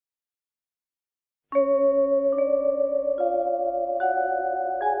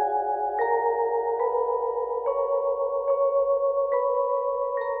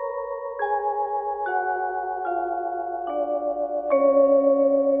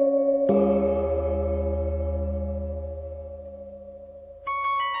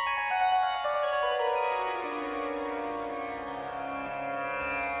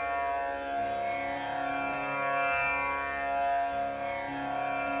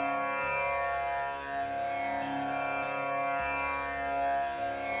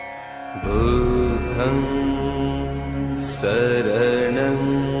बुद्धं शरणं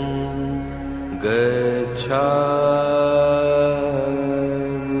गच्छामि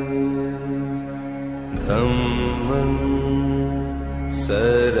धम्मं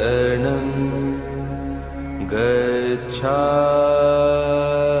शरणं गच्छामि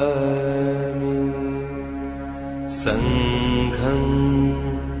संघं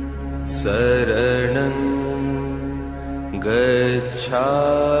शरणं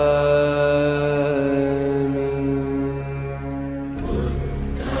गच्छामि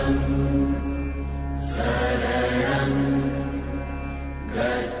बुद्धं शरणं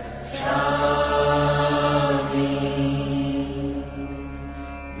गच्छामि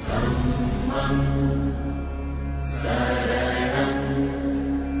धम्मं शरणं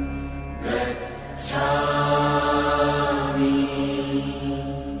गच्छामि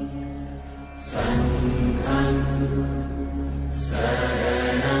संघं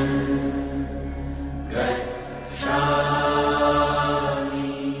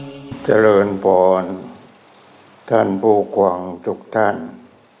เจริญพรท่านผู้กวางทุกท่าน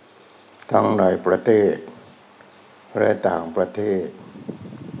ทั้งในประเทศและต่างประเทศ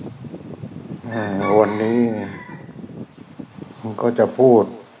วันนี้ก็จะพูด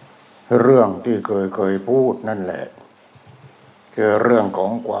เรื่องที่เคยพูดนั่นแหละคือเรื่องขอ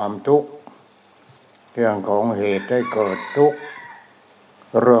งความทุกข์เรื่องของเหตุให้เกิดทุกข์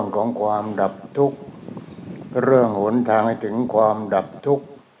เรื่องของความดับทุกข์เรื่องหนทางให้ถึงความดับทุกข์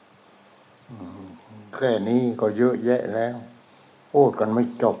แค่นี้ก็เยอะแยะแล้วพูดกันไม่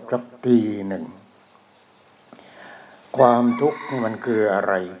จบสักทีหนึ่งความทุกข์นี่มันคืออะ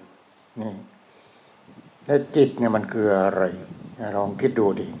ไรนี่และจิตเนี่ยมันคืออะไรลองคิดดู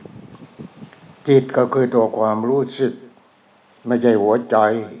ดิจิตก็คือตัวความรู้สึกไม่ใช่หัวใจ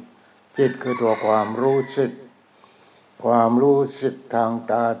จิตคือตัวความรู้สึกความรู้สึกทาง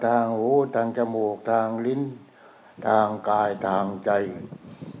ตาทางหูทางจมูกทางลิ้นทางกายทางใจ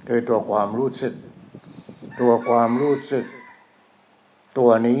คือตัวความรู้สึกตัวความรู้สึกตั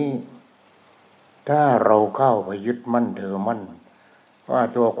วนี้ถ้าเราเข้าไปยึดมั่นถือมั่นว่า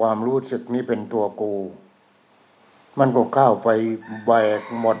ตัวความรู้สึกนี้เป็นตัวกูมันก็เข้าไปแบก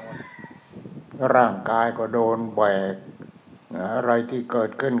หมดร่างกายก็โดนแบกอะไรที่เกิ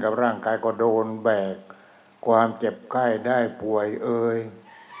ดขึ้นกับร่างกายก็โดนแบกความเจ็บไข้ได้ป่วย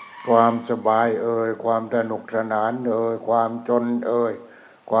ความสบายความสนุกสนานความจน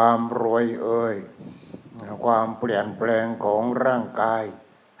ความรวยความเปลี่ยนแปลงของร่างกาย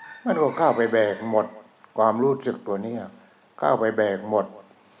มันก็เข้าไปแบกหมดความรู้สึกตัวนี้เข้าไปแบกหมด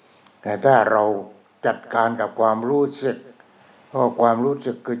แต่ถ้าเราจัดการกับความรู้สึกเพราะความรู้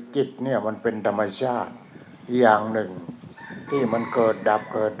สึกคือจิตเนี่ยมันเป็นธรรมชาติอย่างหนึ่งที่มันเกิดดับ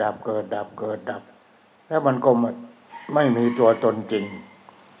แล้วมันก็ไม่มีตัวตนจริง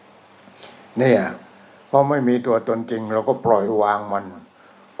เนี่ยพอไม่มีตัวตนจริงเราก็ปล่อยวางมัน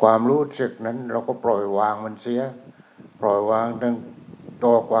ความรู้สึกนั้นเราก็ปล่อยวางมันเสียปล่อยวางทั้ง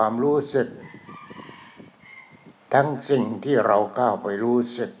ตัวความรู้สึกทั้งสิ่งที่เราเข้าไปรู้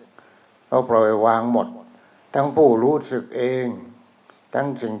สึกเราปล่อยวางหมดทั้งผู้รู้สึกเองทั้ง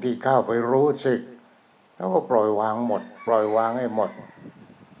สิ่งที่เข้าไปรู้สึกเราก็ปล่อยวางหมดปล่อยวางให้หมด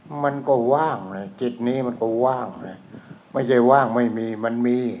มันก็ว่างเลยจิตนี้มันก็ว่างเลยไม่ใช่ว่างไม่มีมัน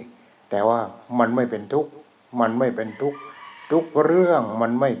มีแต่ว่ามันไม่เป็นทุกข์มันไม่เป็นทุกข์ทุกเรื่องมั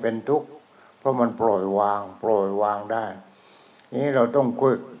นไม่เป็นทุกข์เพราะมันปล่อยวางได้นี่เราต้อง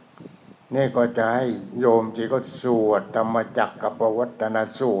ฝึกนี่ก็จะให้โยมจีก็สวดธรรมจักรกับปวัตตน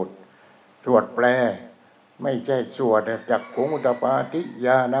สูตรสวดแปลไม่ใช่สวดจักขุงอุตปาทิญ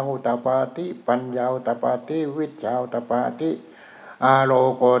าณังอุตปาทิปัญญาอุตปาทิวิชชาอุตปาทิอาโล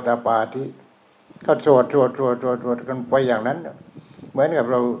โกอุตปาทิก็สวดกันไปอย่างนั้นเหมือนกับ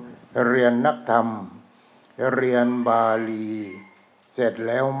เราเรียนนักธรรมเรียนบาลีเสร็จแ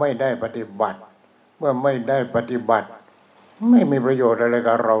ล้วไม่ได้ปฏิบัติเมื่อไม่ได้ปฏิบัติไม่มีประโยชน์อะไร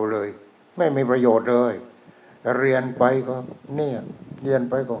กับเราเลยไม่มีประโยชน์เลยเรียนไปก็เนี่ยเรียน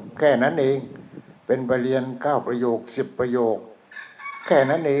ไปก็แค่นั้นเองเป็นไปเรียน9ประโยค10ประโยคแค่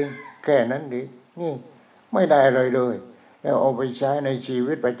นั้นเองนี่ไม่ได้เลยแล้วเอาไปใช้ในชี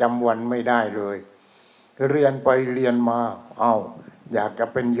วิตประจำวันไม่ได้เลย เรียนไปเรียนมาอยากจะ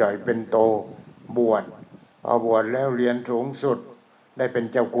เป็นใหญ่เป็นโตบวชบวชแล้วเรียนสูงสุดได้เป็น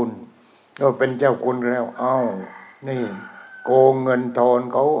เจ้าคุณก็เป็นเจ้าคุณแล้วนี่โกงเงินทอน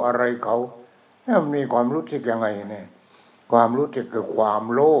เขาอะไรเขามีความรู้สึกยังไงเนี่ยความรู้สึกคือความ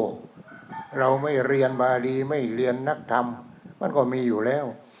โลภเราไม่เรียนบาลีไม่เรียนนักธรรมมันก็มีอยู่แล้ว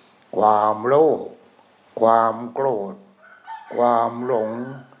ความโลภความโกรธความหลง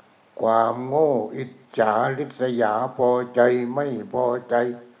ความโง่อิจฉาริษยาพอใจไม่พอใจ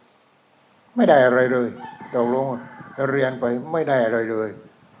ไม่ได้อะไรเลยตกลงเรียนไปไม่ได้อะไรเลย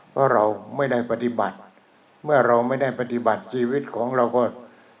เพราะเราไม่ได้ปฏิบัติเมื่อเราไม่ได้ปฏิบัติชีวิตของเราก็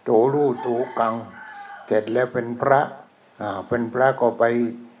โตรู้โตกังเสร็จแล้วเป็นพระเป็นพระก็ไป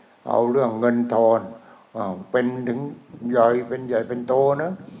เอาเรื่องเงินทอนเป็นถึงใหญ่เป็นโตน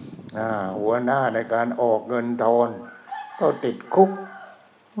ะหัวหน้าในการออกเงินทอนก็ติดคุก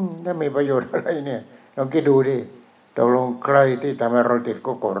ถ้ามีประโยชน์อะไรเนี่ยลองคิดดูดิตกลงใครที่ทำให้เราติด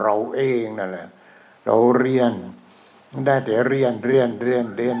คุกก็เราเองนั่นแหละเราเรียนได้แต่เรียนไ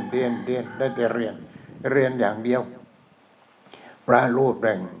ด้แต่เรียนอย่างเดียวพระรูปห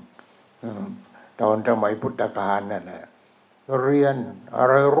นึ่งตอนสมัยพุทธกาลนั่นแหละเรียนอะ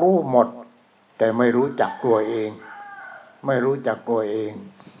ไรรู้หมดแต่ไม่รู้จักตัวเองไม่รู้จักตัวเอง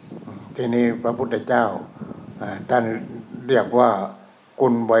ทีนี้พระพุทธเจ้าท่านเรียกว่ากุ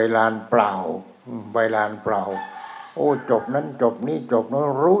ลใบลานเปล่าใบลานเปล่าโอ้จบนั้นจบนี้จบนั้น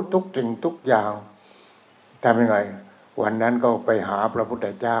รู้ทุกสิ่งทุกอย่างทำยังไงวันนั้นก็ไปหาพระพุทธ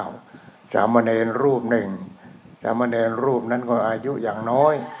เจ้าสามเณรรูปหนึ่งสามเณรรูปนั้นก็อายุอย่างน้อ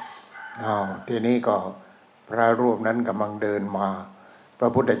ยทีนี้ก็พระรูปนั้นกำลังเดินมาพร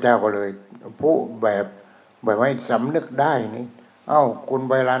ะพุทธเจ้าก็เลยพูดแบบให้สำนึกได้นี่คุณ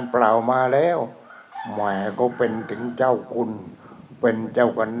ใบลานเปล่ามาแล้วแหมก็เป็นถึงเจ้าคุณเป็นเจ้า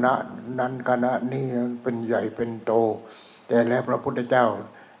คณะนั้นคณะนี้เป็นใหญ่เป็นโตแต่แล้วพระพุทธเจ้า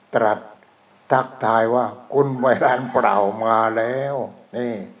ตรัสทักทายว่าคุณใบลานเปล่ามาแล้ว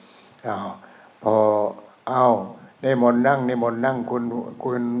นี่พอนิมนต์นั่ง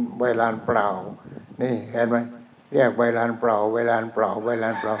คุณใบลานเปล่านี่เห็นไหมเรียกใบลานเปล่า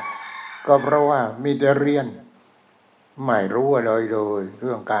ก็เพราะว่ามีแต่เรียนไม่รู้อะไรเลยเ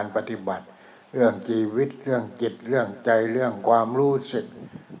รื่องการปฏิบัติเรื่องชีวิตเรื่องจิตเรื่องใจเรื่องความรู้สึก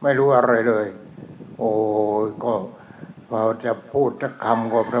ไม่รู้อะไรเลยโอ้ก็พอจะพูดสักค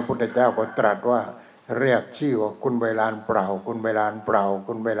ำก็พระพุทธเจ้าก็ตรัสว่าเรียกชื่อว่าคุณใบลานเปล่าคุณใบลานเปล่า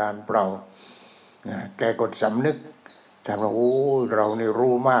คุณใบลานเปล่าแกกดสำนึกแต่ว่าเรานี่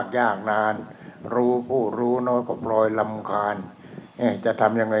รู้มากยากนานรู้ผู้รู้น้อยก็ปล่อยลำคาญจะท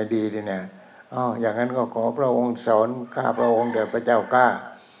ำยังไงดีเนี่ยอย่างนั้นก็ขอพระองค์สอนข้าพระองค์เถิดพระเจ้าข้า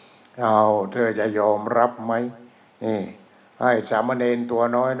เธอจะยอมรับไหมนี่ให้สามเณรตัว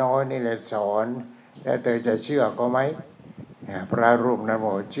น้อยนี่เลยสอนแล้วเธอจะเชื่อก็ไหมพระรูปนั้นบ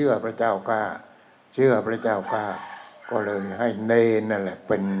อกเชื่อพระเจ้าข้าเชื่อพระเจ้าข้าก็เลยให้เนรนั่นแหละเ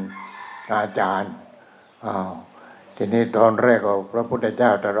ป็นอาจารย์ทีนี้ตอนแรกก็พระพุทธเจ้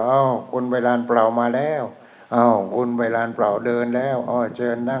าตรัสคุณใบลานเปล่ามาแล้วคุณใบลานเปล่าเดินแล้วเชิ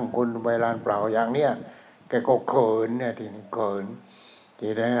ญนั่งคุณใบลานเปล่าอย่างเนี้ยแกก็เขินเนี่ยทีนี้เขิน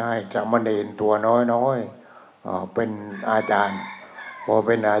ที่ได้ให้สามเณรตัวน้อยเป็นอาจารย์พอเ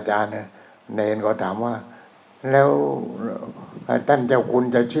ป็นอาจารย์เนรก็ถามว่าแล้วท่านเจ้าคุณ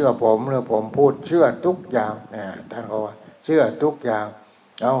จะเชื่อผมหรือผมพูดเชื่อทุกอย่างเนี่ยท่านก็ว่าเชื่อทุกอย่าง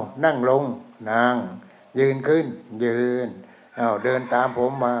นั่งลงนั่งยืนขึ้นยืนเดินตามผ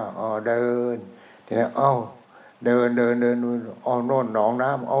มมาเดินทีนี้เดินโน่นหนองน้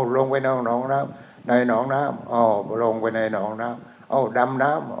ำลงไปในหนองน้ำในหนองน้ำลงไปในหนองน้ำดำ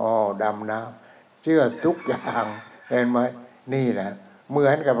น้ำดำน้ำเชื่อทุกอย่างเห็นไหมนี่แหละเหมื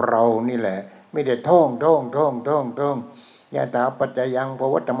อนกับเรานี่แหละไม่ได้ท่องยะถาปัจจยังภ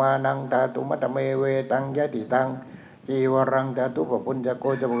วัตมานังตาตุมัตเมเวตังยะติตังจีวรังตาตุปปุญจโก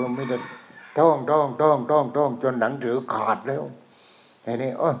จะบุไม่ได้ท่องจนหนังสือขาดแล้วไอ้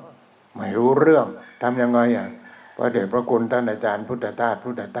นี่ไม่รู้เรื่องทำยังไงพระเดชพระคุณท่านอาจารย์พุทธทาส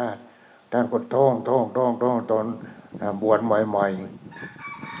ท่านก็ท่องตอนบวชใหม่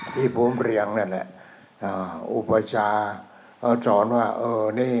ๆที่ผมเรียงนั่นแหละอุปชาสอนว่า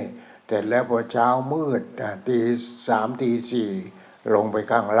นี่แต่แล้วพอเช้ามืดตี 3 ตี 4ลงไป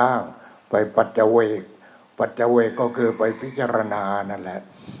ข้างล่างไปปัจจเวกก็คือไปพิจารณานั่นแหละ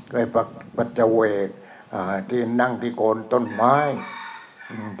ไปปัจจเวกที่นั่งที่โคนต้นไม้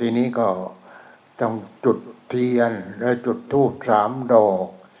ทีนี้ก็ต้องจุดเทียนและจุดธูป3 ดอก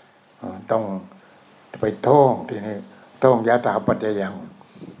ต้องไปท่องทีนี้ท่องยะถาปัจจยั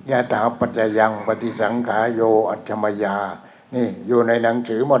งปฏิสังขายโยอัจฉมยานี่อยู่ในหนัง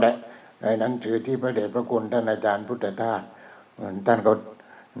สือหมดแหละ ในหนังสือที่พระเดชพระคุณท่านอาจารย์พุทธทาสท่านก็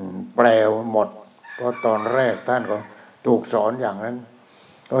แปลหมดเพราะตอนแรกท่านก็ถูกสอนอย่างนั้น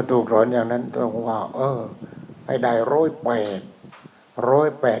ก็ถูกสอนอย่างนั้นต้องว่าให้ได้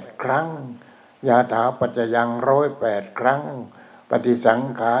108ครั้งยาถาปัจจยัง108ครั้งปฏิสัง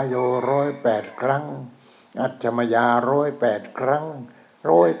ขายโย108ครั้งอัจฉมยา108ครั้ง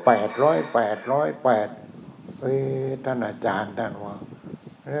108ท่านอาจารย์ท่านว่า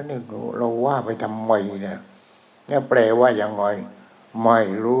แล้วนี่เราว่าไปทำไมเนี่ยแปลว่าอย่างไรไม่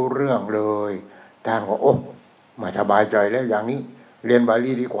รู้เรื่องเลยท่านก็ไม่สบายใจแล้วอย่างนี้เรียนบา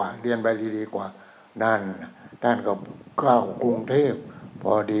ลีดีกว่านั่นท่านก็เข้ากรุงเทพพ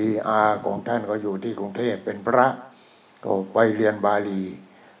อดีอาของท่านก็อยู่ที่กรุงเทพเป็นพระก็ไปเรียนบาลี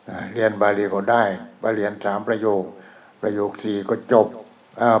ก็ได้ไปเรียน3ประโยค4ก็จบ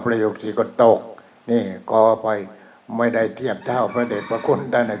ประโยค4ก็ตกนี่ก็ไปไม่ได้เทียบเท่าพระเดชพระคุณ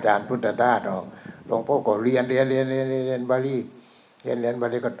ท่านอาจารย์พุทธทาสหรอกหลวงพ่อก็เรียนบาลีเรียนบาลี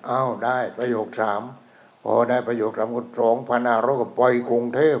ก็ได้ประโยค3พอได้ประโยค3ก็2,500ก็ไปกรุง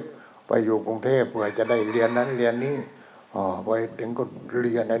เทพไปอยู่กรุงเทพเพื่อจะได้เรียนนั้นเรียนนี้ไปถึงก็เ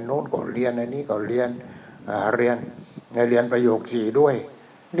รียนในโน้นก็เรียนในนี้ก็เรียนประโยค4ด้วย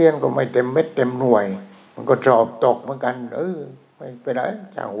เรียนก็ไม่เต็มเม็ดเต็มหน่วยมันก็สอบตกเหมือนกันไม่ไปไหน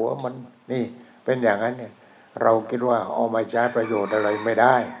ช่างหัวมันนี่เป็นอย่างนั้นเนี่ยเราคิดว่าเอามาใช้ประโยชน์อะไรไม่ไ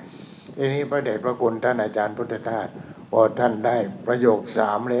ด้ทีนี้พระเดชพระคุณท่านอาจารย์พุทธทาสพอท่านได้ประโยค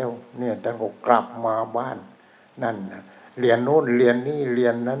3แล้วเนี่ยท่านก็กลับมาบ้านนั่นเรียนโน้นเรียนนี่เรี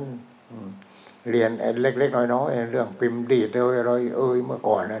ยนนั้นเรียนเล็กๆน้อยๆเรื่องพิมพ์ดีดอะไรเมื่อ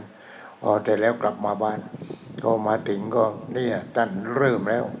ก่อนนั้นแต่แล้วกลับมาบ้านก็มาถึงก็เนี่ยท่านเริ่ม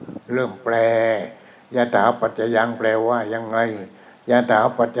แปลยะถาปัจจยังแปลว่ายังไงยะถา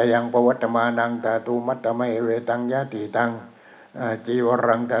ปัจจยังปวัตตมานังตาตุมัตตมะเอเวตังยะติตังจีว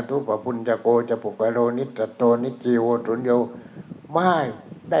รังตาตุปปุญจโกจะปุกโลนิตโตนิจีโวสุญโยไม่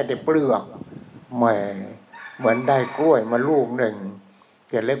ได้แต่เปลือกแหมเหมือนได้กล้วยมาลูกหนึ่ง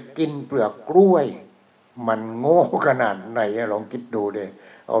แกเล็บกินเปลือกกล้วยมันโง่ขนาดไหนลองคิดดูดิ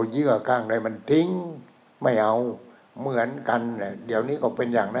เอาเยื่อข้างในมันทิ้งไม่เอาเหมือนกันเนี่ยเดี๋ยวนี้ก็เป็น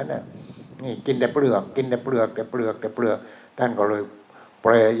อย่างนั้นน่ะนี่กินแต่เปลือกท่านก็เลยแป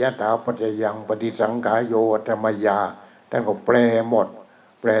ลยะถาปัจจยังปฏิสังขายโยธรรมยาท่านก็แปลหมด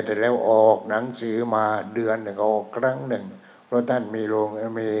แปลแต่แล้วออกหนังสือมาเดือนหนึ่งออกครั้งหนึ่งเพราะท่านมี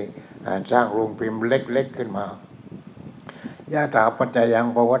สร้างโรงพิมพ์เล็กๆขึ้นมายะถาปัจจยัง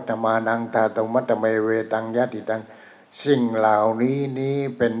ปวัตตมานังตาตุมัตตมะเวตังยะติตังสิ่งเหล่านี้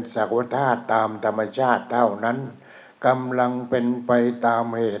เป็นสักวธาตุตามธรรมชาติเท่านั้นกำลังเป็นไปตาม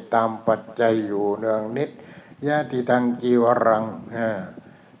เหตุตามปัจจัยอยู่เนืองนิดยะติตังจีวรัง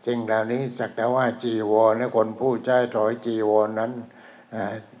สิ่งเหล่านี้สักแต่ว่าจีวรและคนผู้ใช้ถอยจีวรนั้น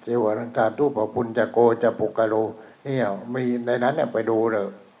จีวรังตาตุปปุญจโกจะปุกโลนี่มีในนั้นเนี่ยไปดูเลย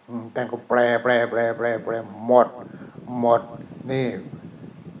แต่ก็แปลหมดนี่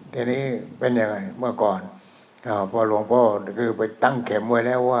ทีนี้เป็นยังไงเมื่อก่อนพอหลวงพ่อคือไปตั้งเข็มไว้แ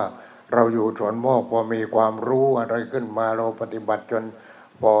ล้วว่าเราอยู่สวนโมกพอมีความรู้อะไรขึ้นมาเราปฏิบัติจน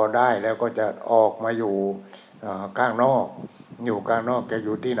พอได้แล้วก็จะออกมาอยู่ข้างนอกจะอ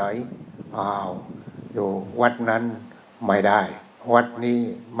ยู่ที่ไหนอยู่วัดนั้นไม่ได้วัดนี้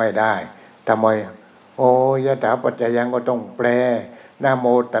ไม่ได้ทำไมยะถาปัจจยังก็ต้องแปลนะโม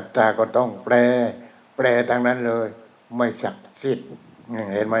ตัสสะก็ต้องแปลทั้งนั้นเลยไม่ศักดิ์สิทธิ์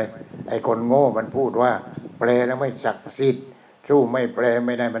เห็นไหมไอ้คนโง่มันพูดว่าแปลแล้วไม่ศักดิ์สิทธิ์สู้ไม่แปลไ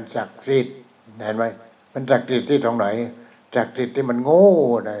ม่ได้มันศักดิ์สิทธิ์เห็นไหมมันศักดิ์สิทธิ์ที่ตรงไหนศักดิ์สิทธิ์ที่มันโง่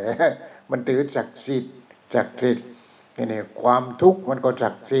นะมันถือศักดิ์สิทธิ์นี่ความทุกข์มันก็ศั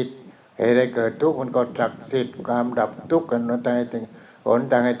กดิ์สิทธิ์เหตุใดเกิดทุกข์มันก็ศักดิ์สิทธิ์ความดับทุกข์กันหนทางให้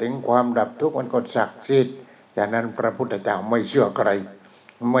ถึงความดับทุกข์มันก็ศักดิ์สิทธิ์จากนั้นพระพุทธเจ้าไม่เชื่อใค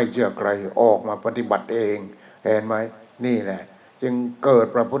รออกมาปฏิบัติเองเห็นไหมนี่แหละจึงเกิด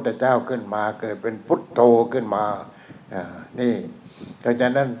พระพุทธเจ้าขึ้นมาเกิดเป็นพุทโธขึ้นมานี่ดั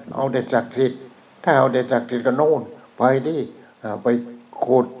งนั้นเอาแต่ศักดิ์สิทธิ์ถ้าเอาแต่ศักดิ์สิทธิ์ก็โน่นไปดิไป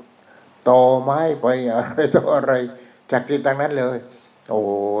ขุดตอไม้ไปอะไรต่ออะไรศักดิ์สิทธิ์ทั้งนั้นเลยโอ้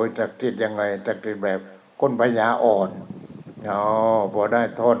ยศักดิ์สิทธิ์ยังไงศักดิ์สิทธิ์แบบคนปัญญาอ่อนพอได้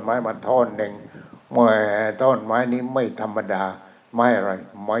ท่อนไม้มาท่อนหนึ่งแหมท่อนไม้นี้ไม่ธรรมดาไม้อะไร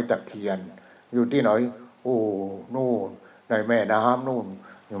ไม้ตะเคียนอยู่ที่ไหนนู่นในแม่น้ำนู่น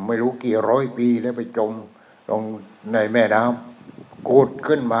ไม่รู้กี่ร้อยปีแล้วไปจมลงในแม่น้ำขุด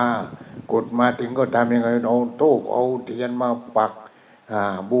ขึ้นมาถึงก็ทำยังไงเอาทูบเอาเทียนมาปัก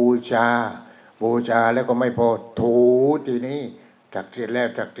บูชาแล้วก็ไม่พอถูทีนี้จักเสร็จแ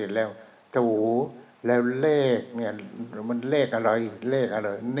ล้วถู แล้วเลขเนี่ยมันเลขอะไรเลขอะไร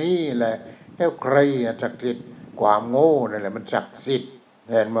นี่แหละแล้วใครศักดิ์สิทธิ์ความโง่นั่นแหละมันศักดิ์สิทธิ์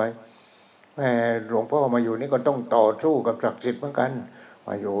เห็นไหมแม่หลวงพ่อมาอยู่นี่ก็ต้องต่อสู้กับศักดิ์สิทธิ์เหมือนกันม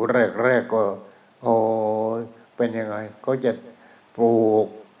าอยู่แรกก็โอ้เป็นยังไงก็จะปลูก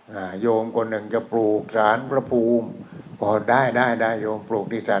โยมคนหนึ่งจะปลูกศาลพระภูมิพอได้โยมปลูก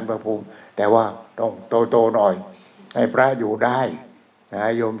ที่ศาลพระภูมิแต่ว่าต้องโตหน่อยให้พระอยู่ได้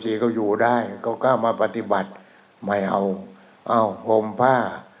โยมชีก็อยู่ได้เขาก็มาปฏิบัติไม่เอาห่มผ้า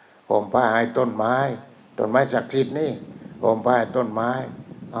ให้ต้นไม้ศักดิ์สิทธิ์นี่ห่มผ้าให้ต้นไม้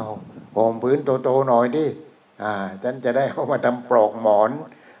ห่มพื้นโตหน่อยดิฉันจะได้เอามาทำปลอกหมอน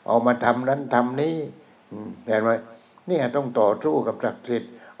เอามาทำนั้นทำนี้เห็นไหมเนี่ยต้องต่อสู้กับศักดิ์สิท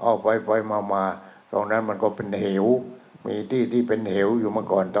ธิ์เอาไปมาตรงนั้นมันก็เป็นเหวมีที่เป็นเหวอยู่เมื่อ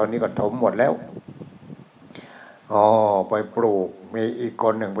ก่อนตอนนี้ก็ถมหมดแล้วไปปลูกมีอีกค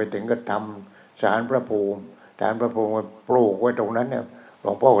นหนึ่งไปถึงก็ทำศาลพระภูมิปลูกไว้ตรงนั้นเนี่ยหล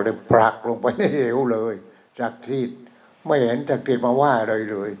วงพ่อก็เลยผลักลงไปในเหวเลยศักดิ์สิทธิ์ไม่เห็นศักดิ์สิทธิ์มาว่าเ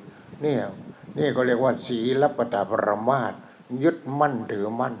ลยนี่ก็เรียกว่าศีลปตปรมาสยึดมั่นถือ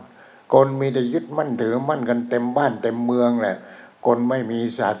มั่นคนมีแต่ยึดมั่นถือมั่นกันเต็มบ้านเต็มเมืองแหละคนไม่มี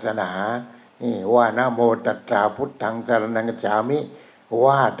ศาสนานี่ว่านะโมตัสสะพุทธังสรณังคัจฉามิ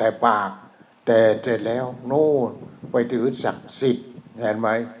ว่าแต่ปากแต่เสร็จแล้วนู่นไปถือศักดิ์สิทธิ์เห็นไหม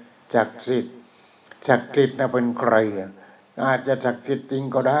ศักดิ์สิทธิ์นะเป็นใครอาจจะศักดิ์สิทธิ์จริง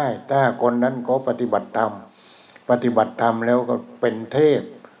ก็ได้ถ้าคนนั้นเขาปฏิบัติธรรมแล้วก็เป็นเทพ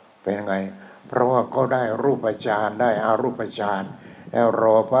เป็นไงเพราะว่าเขาได้รูปฌานได้อารูปฌานแล้วร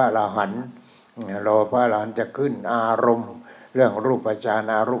อพระอรหันต์จะขึ้นอารมณ์เรื่องรูปฌาน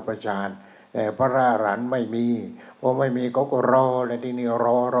อารูปฌานแต่พระอรหันต์ไม่มีพอไม่มีเขาก็รอเลยที่นี่ร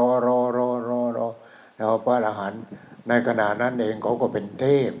อแล้วพระอรหันต์ในขณะนั้นเองเขาก็เป็นเท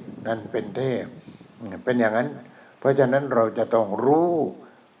พนั่นเป็นเทพเป็นอย่างนั้นเพราะฉะนั้นเราจะต้องรู้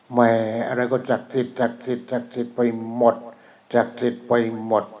แม้อะไรก็ศักดิ์สิทธิ์ไปหมดศักดิ์สิทธิ์ไป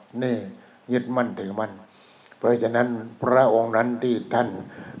หมดนี่ยึดมั่นถือมั่นเพราะฉะนั้นพระองค์นั้นที่ท่าน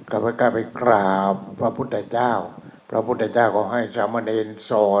ก็ไปกราบพระพุทธเจ้าก็ให้สามเณร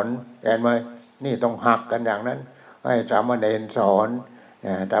สอนเห็นไหมนี่ต้องหักกันอย่างนั้นให้สามเณรสอน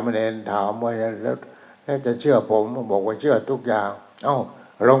สามเณรถามว่าแล้วจะเชื่อผมบอกว่าเชื่อทุกอย่าง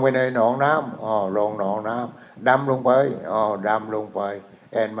ลงไปในหนองน้ำลงหนองน้ำดำลงไปดำลงไป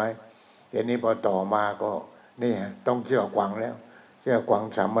เห็นไหมทีนี้พอต่อมาก็นี่ต้องเชื่อกวางแล้วเชื่อกวาง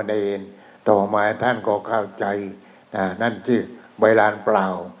สามเณรต่อมาท่านก็เข้าใจนั่นที่ใบลานเปล่า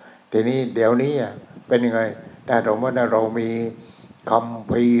ทีนี้เดี๋ยวนี้เป็นยังไงถ้าสมมติว่าเรามีคำ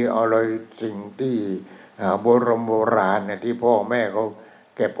พีอะไรสิ่งที่โบราณเนี่ยที่พ่อแม่เขา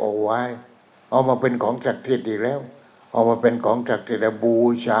เก็บเอาไว้เอามาเป็นของศักดิ์สิทธิ์อีกแล้วเอามาเป็นของศักดิ์สิทธิ์บู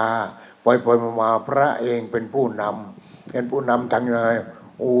ชาปล่อยมาพระเองเป็นผู้นำทำยังไง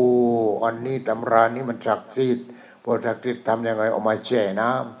อันนี้ตำรานี้มันศักดิ์สิทธิ์พอศักดิ์สิทธิ์ทำยังไงเอามาแช่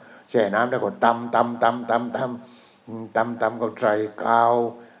น้ำแล้วก็ตำก็ใส่กาว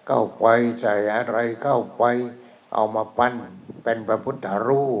เข้าไปใส่อะไรเข้าไปเอามาปั้นเป็นพระพุทธ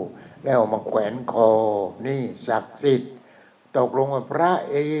รูปแล้วเอามาแขวนคอนี่ศักดิ์สิทธิ์ตกลงว่าพระ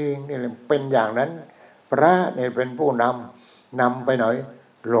เองนี่เป็นอย่างนั้นพระเนี่ยเป็นผู้นำไปหน่อย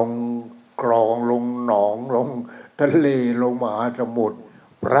ลงคลองลงหนองลงทะเลลงมหาสมุทร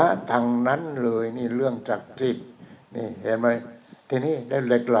พระทางนั้นเลยนี่เรื่องศักดิ์สิทธิ์นี่เห็นไหมทีนี้ได้เ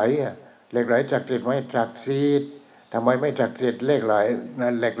หล็กไหลศักดิ์สิทธิ์ไหมศักดิ์สิทธิ์ทำไมไม่ศักดิ์สิทธิ์เหล็กไหลเนี่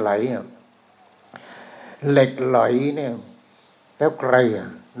ยแล้วใคร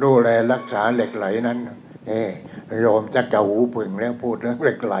ดูแลรักษาเหล็กไหลนั้นโยมจะหูผึ่งแล้วพูดเรื่องเห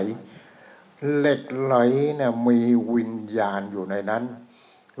ล็กไหลเนี่ยมีวิญญาณอยู่ในนั้น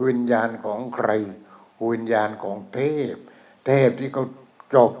วิญญาณของใครวิญญาณของเทพที่เขา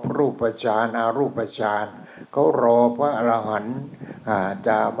จบรูปฌานอารูปฌานเขารอพระอรหันต์จ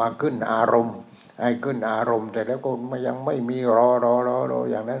ะมาขึ้นอารมณ์ให้ขึ้นอารมณ์แต่แล้วก็ยังไม่มีรอ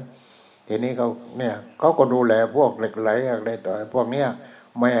อย่างนั้นทีนี้เขาก็ดูแลพวกเหล็กไหลอะไรต่อพวกเนี้ย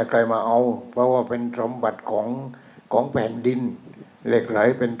ไม่ให้ใครมาเอาเพราะว่าเป็นสมบัติของแผ่นดินเหล็กไหล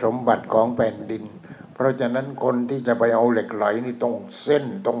เป็นสมบัติของแผ่นดินเพราะฉะนั้นคนที่จะไปเอาเหล็กไหลนี่ต้องเส้น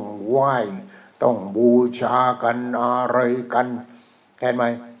ต้องไหว้ต้องบูชากันอะไรกันเห็นไหม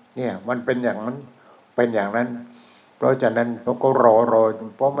เนี่ยมันเป็นอย่างนั้นเพราะฉะนั้นเขาก็รอ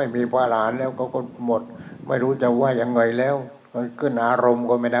เพราะไม่มีพระอรหันต์แล้วเขาก็หมดไม่รู้จะว่ายังไงแล้วขึ้นอารมณ์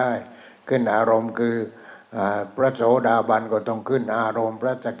ก็ไม่ได้ขึ้นอารมณ์คือพระโสดาบันก็ต้องขึ้นอารมณ์พร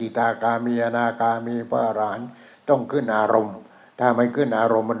ะสกิทาคามีอนาคามีพระอรหันต์ต้องขึ้นอารมณ์ถ้าไม่ขึ้นอา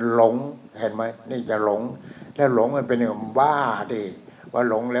รมณ์มันหลงเห็นไหมนี่จะหลงแล้วหลงมันเป็นอย่างบ้าดิว่า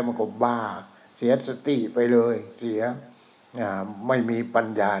หลงแล้วมันก็บ้า สียสติไปเลยเสียไม่มีปัญ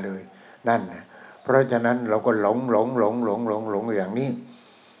ญาเลยนั่นเพราะฉะนั้นเราก็หลงอย่างนี้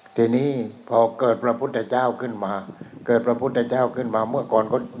ทีนี้พอเกิดพระพุทธเจ้าขึ้นมาเกิดพระพุทธเจ้าขึ้นมาเมื่อก่อน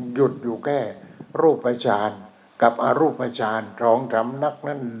ก็หยุดอยู่แค่รูปฌานกับอรูปฌานสองสำนัก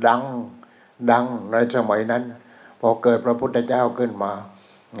นั้นดังในสมัยนั้นพอเกิดพระพุทธเจ้าขึ้นมา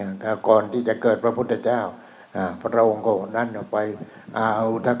ก่อนที่จะเกิดพระพุทธเจ้าพระองค์ก็นั่นไปอา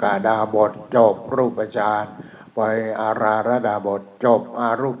อุทกดาบทจบรูปฌานไปอาราระดาบทจบอา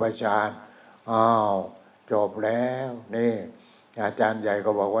รูปฌานจบแล้วนี่อาจารย์ใหญ่ก็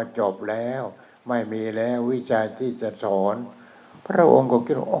บอกว่าจบแล้วไม่มีแล้ววิชาที่จะสอนพระองค์ก็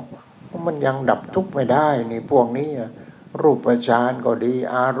คิดว่ามันยังดับทุกข์ไม่ได้นี่พวกนี้รูปฌานก็ดี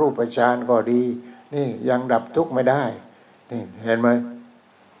อารูปฌานก็ดีนี่ยังดับทุกข์ไม่ได้นี่เห็นไหม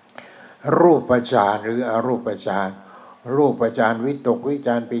รูปฌานหรืออรูปฌานรูปฌานวิตกวิจ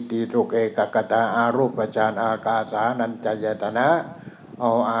ารปิติสุขเอกคตาอารูปฌานอากาสานัญจายตนะเอ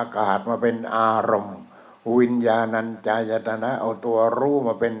าอากาศมาเป็นอารมณ์วิญญาณัญจายตนะเอาตัวรู้ม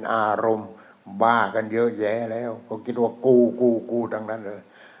าเป็นอารมณ์บ้ากันเยอะแยะแล้วก็คิดว่ากูทั้งนั้นเลย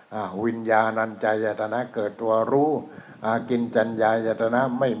วิญญาณัญจายตนะเกิดตัวรู้กินจัญญายตนะ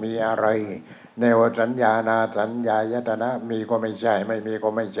ไม่มีอะไรเนวสัญญานาสัญญายตนะมีก็ไม่ใช่ไม่มีก็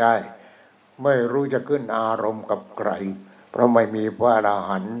ไม่ใช่ไม่รู้จะขึ้นอารมณ์กับใครเพราะไม่มีพระอร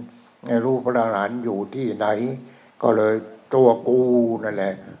หันต์ไม่รู้พระอรหันต์อยู่ที่ไหนก็เลยตัวกูนั่นแหล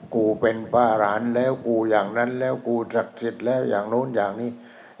ะกูเป็นพระอรหันต์แล้วกูอย่างนั้นแล้วกูศักดิ์สิทธิ์แล้วอย่างโน้นอย่างนี้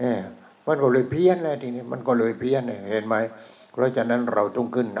มันก็เลยเพี้ยนแล้วทีนี้มันก็เลยเพี้ยนเห็นไหมเพราะฉะนั้นเราต้อง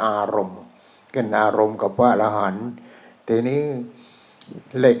ขึ้นอารมณ์กับพระอรหันต์ทีนี้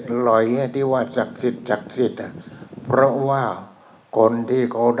เหล็กไหลที่ว่าศักดิ์สิทธิ์เพราะว่าคนที่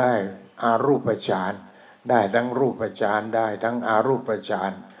เขาได้อารูปฌานได้ทั้งรูปฌานได้ทั้งอารูปฌา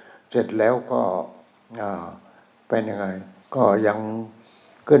นเสร็จแล้วก็เป็นยังไงก็ยัง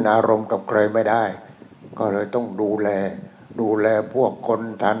ขึ้นอารมณ์กับใครไม่ได้ก็เลยต้องดูแลพวกคน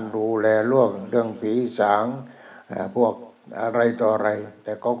ทันดูแลเรื่องผีสางพวกอะไรต่ออะไรแ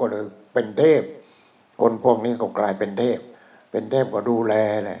ต่เขาก็เลยเป็นเทพคนพวกนี้ก็กลายเป็นเทพก็ดูแล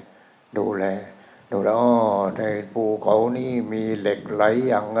เลยดูแลในภูเขานี่มีเหล็กไหล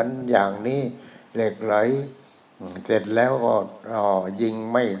อย่างนั้นอย่างนี้เหล็กไหลเสร็จแล้วก็ยิง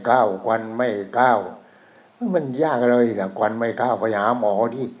ไม่เข้าควันไม่เข้ามันยากเลยนะควันไม่เข้าไปหาหมอ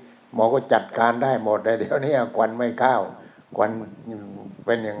ที่หมอก็จัดการได้หมดแต่เดี๋ยวนี้ควันไม่เข้าควันเ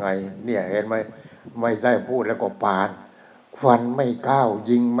ป็นยังไงเนี่ยเห็นไหมไม่ได้พูดแล้วก็ปานควันไม่เข้า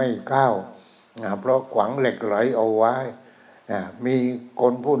ยิงไม่เข้าเพราะขวางเหล็กไหลเอาไว้มีค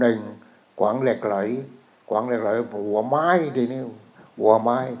นผู้หนึ่งขวางเหล็กไหลหัวไม้ทีนี้หัวไ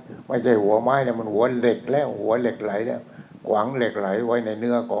ม้ไม่ใช่หัวไม้นะมันหัวเหล็กแล้วหัวเหล็กไหลแล้วขวางเหล็กไหลไว้ในเ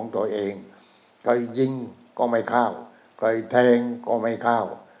นื้อของตัวเองใครยิงก็ไม่เข้าใครแทงก็ไม่เข้า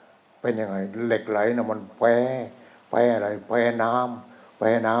เป็นยังไงเหล็กไหลนะมันแพ้อะไรแพ้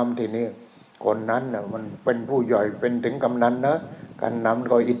น้ำทีนี้คนนั้นน่ะมันเป็นผู้ใหญ่เป็นถึงกำนันนะกำนัน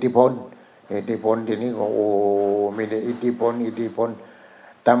ก็อิทธิพลทีนี้ก็มีแต่อิทธิพล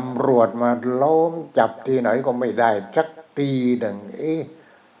ตำรวจมาล้อมจับที่ไหนก็ไม่ได้สักทีหนึ่ง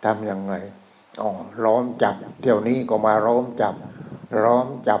ทำยังไงล้อมจับเที่ยวนี้ก็มาล้อมจั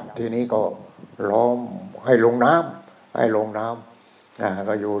บทีนี้ก็ล้อมให้ลงน้ำ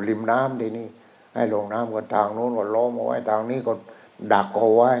ก็อยู่ริมน้ำทีนี้ให้ลงน้ำก็ทางโน้นก็ล้อมเอาไว้ทางนี้ก็ดักเอา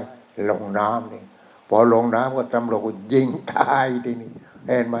ไว้ลงน้ำนี่พอลงน้ำก็ตำรวจก็ยิงตายทีนี้เ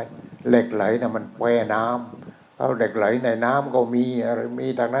ห็นไหมเหล็กไหลนะมันแพ้น้ำเอาเหล็กไหลในน้ำก็มีอะไรมี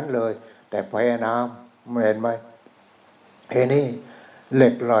ทางนั้นเลยแต่แพ้น้ำเห็นไหมนี่เหล็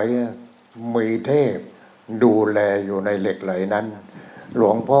กไหลมีเทพดูแลอยู่ในเหล็กไหลนั้นหล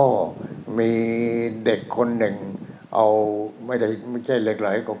วงพ่อมีเด็กคนหนึ่งเอาไม่ใช่เหล็กไหล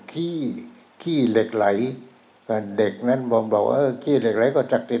ก็ขี้เหล็กไหลเด็กนั้นบอกว่าขี้เหล็กไหลก็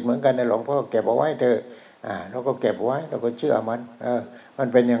จักติดเหมือนกันในหลวงพ่อเก็บเอาไว้เถอะเราก็เก็บไว้เราก็เชื่อมัน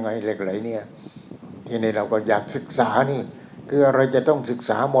เป็นยังไงเหล็กไหลเนี่ยทีนี้เราก็อยากศึกษานี่คืออะไรจะต้องศึก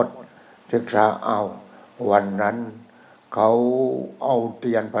ษาหมดศึกษาเอาวันนั้นเขาเอาเ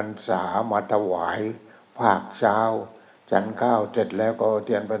ทียนพรรษามาถวายภาคเช้าฉันข้าวเสร็จแล้วก็เ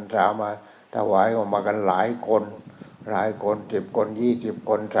ทียนพรรษามาถวายออกมากันหลายคน10 คน20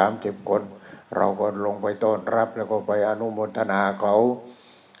 คน30 คนเราก็ลงไปต้อนรับแล้วก็ไปอนุโมทนาเขา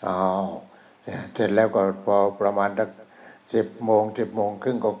เสร็จแล้วก็พอประมาณสัก10 โมงค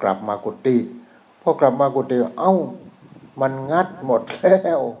รึ่งก็กลับมากุฏิพอกลับมากุฏิมันงัดหมดแล้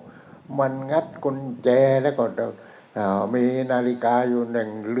วมันงัดกุญแจแล้วก็มีนาฬิกาอยู่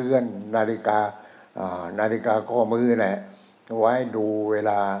1 เรือนนาฬิกาข้อมือแหละไว้ดูเว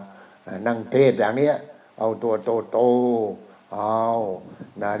ลา นั่งเทศอย่างเนี้ยเอาตัวโตเอา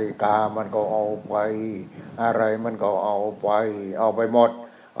นาฬิกามันก็เอาไปอะไรมันก็เอาไปเอาไปหมด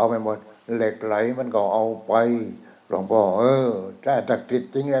เอาไปหมดเหล็กไหลมันก็เอาไปหลวงพ่อถ้าศักดิ์สิท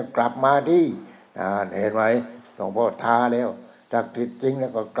ธิ์จริงแล้วกลับมาที่เห็นไหมหลวงพ่อท้าแล้วศักดิ์สิทธิ์จริงแล้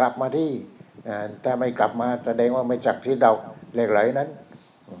วก็กลับมาที่ถ้าไม่กลับมาแสดงว่าไม่ศักดิ์สิทธิ์เราเหล็กไหลนั้น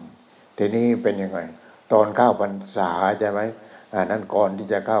ทีนี้เป็นยังไงตอนเข้าพรรษาใช่ไหมนั้นก่อนที่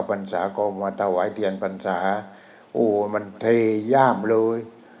จะเข้าพรรษาก็มาถวายเทียนพรรษาโอ้มันเทย่ามเลย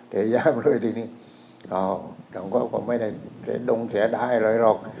ทีนี้หลวงพ่อก็ไม่ได้เสียดายเลยหร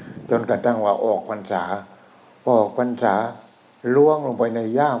อกจนกระทั่งว่าออกพรรษาพอออกพรรษาล้วงลงไปใน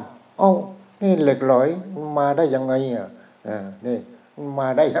ย่ามนี่เหล็กไหลมาได้ยังไงนี่มา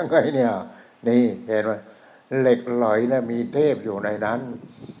ได้ยังไงเนี่ยนี่เห็นไหมเหล็กไหลนะมีเทพอยู่ในนั้น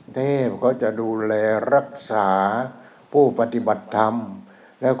เทพก็จะดูแลรักษาผู้ปฏิบัติธรรม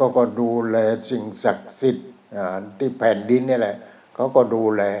แล้วก็ดูแลสิ่งศักดิ์สิทธิ์ที่แผ่นดินนี่แหละเขาก็ดู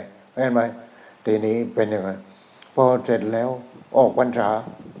แลเห็นไหมทีนี้เป็นยังไงพอเสร็จแล้วออกพรรษา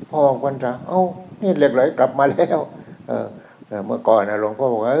พอออกพรรษานี่เหล็กไหลกลับมาแล้วเมื่อก่อนนะหลวงพ่อ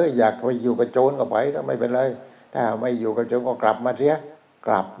บอกอยากไปอยู่กับโจรก็ไปก็ไม่เป็นไรถ้าไม่อยู่กับโจรก็กลับมาเสียก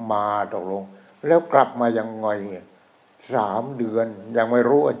ลับมาตกลงแล้วกลับมายังไง3 เดือนยังไม่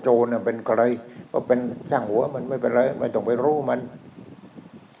รู้ว่าโจรเป็นใครก็เป็นช่างหัวมันไม่เป็นไรไม่ต้องไปรู้มัน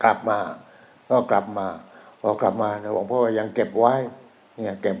กลับมาพอกลับมาหลวงพ่อยังเก็บไว้เนี่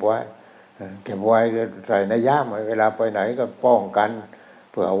ยเก็บไว้ใส่ในย่ามเวลาไปไหนก็ป้องกัน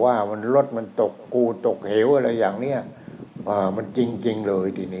เผื่อว่ามันรถมันตกกูตกเหวอะไรอย่างเนี้ยมันจริงเลย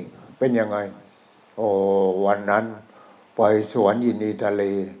ทีนี้เป็นยังไงวันนั้นไปสวนยินดีทะเล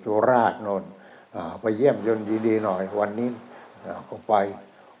สุราษฎร์นนท์ไปเยี่ยมยนยินดีหน่อยวันนี้ก็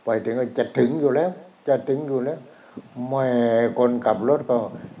ไปถึงจะถึงอยู่แล้วแม่คนขับรถก็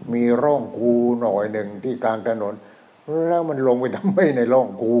มีร่องกูหน่อยหนึ่งที่กลางถนนแล้วมันลงไปทำไมในร่อง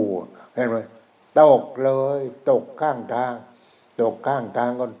กูเห็นไหมตกเลยตกข้างทา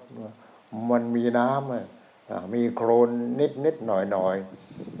งก็มันมีน้ำมีโคลนนิดหน่อย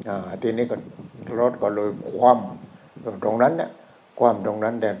ทีนี้ก็รถก็เลยคว่ำตรงนั้นเนี่ยคว่ำตรง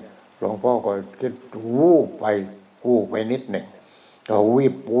นั้นแต่หลวงพ่อก็คิดวูบไปนิดหนึ่งก็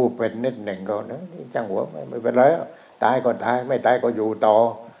วูบเป็นนิดหนึ่งก็นี่ช่างหัวไม่เป็นไรตายก็ตายไม่ตายก็อยู่ต่อ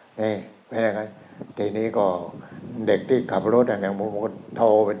นี่เป็นยังไงทีนี้ก็เด็กที่ขับรถเนี่ยผมก็โทร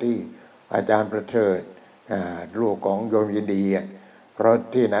ไปที่อาจารย์ประเสริฐลูกของโยมยินดีเพราะ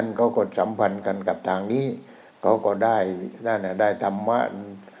ที่นั้นเขาก็สัมพันธ์กันกับทางนี้เขาก็ได้ธรรมะ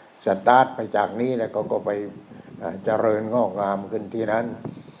สตาร์ทไปจากนี้แล้วก็ไปเจริญงอกงามขึ้นที่นั้น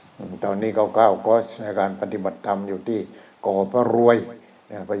ตอนนี้เขาก้าวคอร์สในการปฏิบัติธรรมอยู่ที่ก่อพระรวย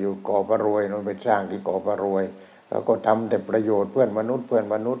ไปอยู่ก่อพระรวยนั่นไปสร้างที่ก่อพระรวยแล้วก็ทำแต่ประโยชน์เพื่อนมนุษย์เ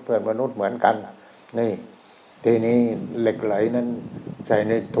หมือนกันนี่ทีนี้เหล็กไหลนั้นใส่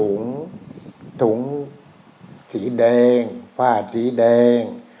ในถุงสีแดงผ้าสีแด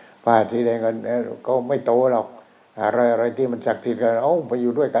งก็ไม่โตหรอกอะไรที่มันศักดิ์สิทธิ์กันไปอ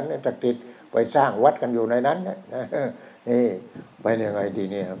ยู่ด้วยกันศักดิ์สิทธิ์ไปสร้างวัดกันอยู่ในนั้นนี่ไปยังไงที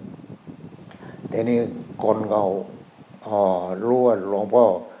นี้ทีนี้คนเขารู้ว่าหลวงพ่อ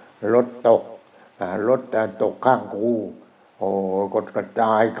รถตกข้างกูก็กระจ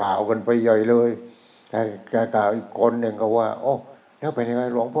ายข่าวกันไปใหญ่เลยแต่ข่าวอีกคนหนึ่งก็ว่าแล้วเป็นยังไง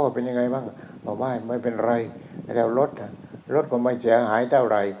หลวงพ่อเป็นยังไงบ้างบอกไม่เป็นไรแล้วรถก็ไม่เสียหายเท่า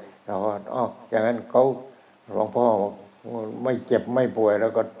ไหร่เราก็อย่างนั้นเขาหลวงพ่อไม่เจ็บไม่ป่วยแล้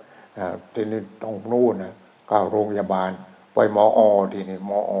วก็ทีนี้ต้องนู่นเข้าโรงพยาบาลไปหมอทีนี้ห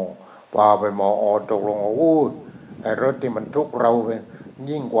มอพาไปหมอตกลงไอ้รถที่มันทุกเราเป็น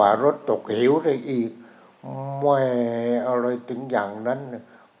ยิ่งกว่ารถตกเหวได้อีกแม่อะไรถึงอย่างนั้น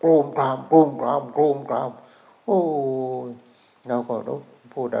โครมครามโอ้เราก็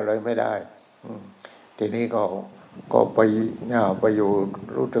พูดอะไรไม่ได้ทีนี้ก็ไปอยู่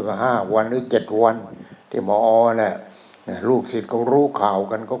รู้สึก5 วันหรือ7 วันที่หมอแหละลูกศิษย์เขารู้ข่าว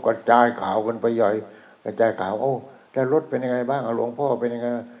กันก็กระจายข่าวกันไปใหญ่กระจายข่าวแล้วรถเป็นยังไงบ้างหลวงพ่อเป็นยังไง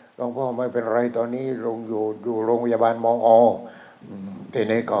หลวงพ่อไม่เป็นไรตอนนี้อยู่โรงพยาบาลมอที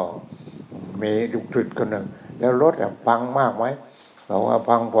นี้ก็มีลูกศิษย์คนหนึ่งแล้วรถพังมากไหมบอกว่า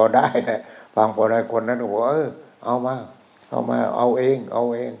พังพอได้พังพอได้คนนั้นบอกเอามาเอาเอง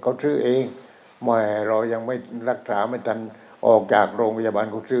เขาซื้อเองไม่เรายังไม่รักษาไม่ทันออกจากโรงพยาบาล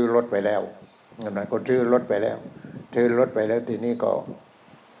เขาซื้อรถไปแล้วนั่นเขาซื้อรถไปแล้วทีนี้ก็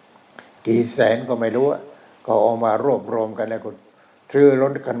กี่แสนก็ไม่รู้ก็เอามารวบรวมกันแล้วก็ซื้อร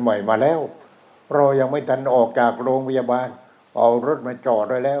ถคันใหม่มาแล้วเรายังไม่ทันออกจากโรงพยาบาลเอารถมาจอด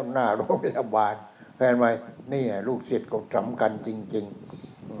ไว้แล้วหน้าโรงพยาบาลเห็นไหมนี่ลูกศิษย์ก็สำคัญจริง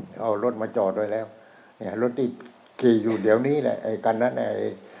ๆ เอารถมาจอดไว้แล้วเนี่ยรถที่ขี่อยู่เดี๋ยวนี้แหละไอ้กันนั้น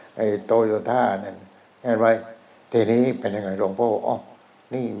ไอ้โตโยต้านั่นเห็นไหมทีนี้เป็นยังไงหลวงพ่ออ๋อ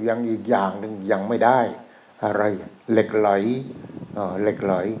นี่ยังอีกอย่างหนึ่งยังไม่ได้อะไรเหล็กไหลเหล็กไ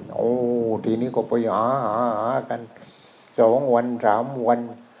หลโอ้ทีนี้ก็ไปหากัน2 วัน 3 วัน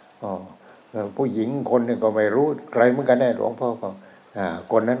ผู้หญิงคนนึงก็ไม่รู้ใครเหมือนกันแน่หลวงพ่อก็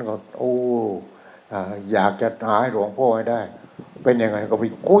คนนั้นก็โอ้อยากจะหาหลวงพ่อให้ได้เป็นยังไงก็ไป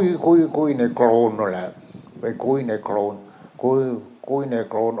คุยในโคลนนั่นแหละไปคุยในโคลนคุยใน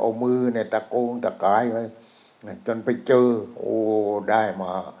โคลนเอามือในตะโกงตะกายไว้จนไปเจอโอ้ได้ม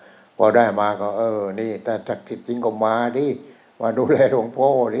าพอได้มาก็นี่ถ้าศักดิ์สิทธิ์จริงก็มาดิมาดูแลหลวงพ่อ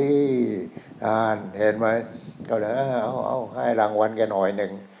ดิเห็นไหมก็เลยเอาให้รางวัลแกหน่อยหนึ่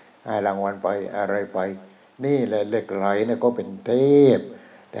งให้รางวัลไปอะไรไปนี่แหละเหล็กไหลเนี่ยก็เป็นเทพ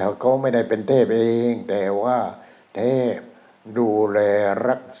แต่เขาไม่ได้เป็นเทพเองแต่ว่าเทพดูแล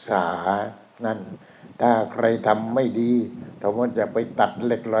รักษานั่นถ้าใครทำไม่ดีถ้ามันจะไปตัดเ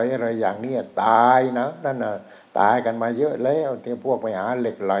หล็กไหลอะไรอย่างนี้ตายนะนั่นน่ะตายกันมาเยอะแล้วที่พวกไปหาเห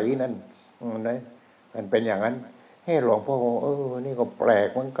ล็กไหลนั่นนะมันเป็นอย่างนั้นให้หลวงพ่อนี่ก็แปลก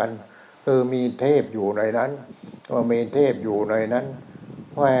เหมือนกันมีเทพอยู่ในนั้นมีเทพอยู่ในนั้น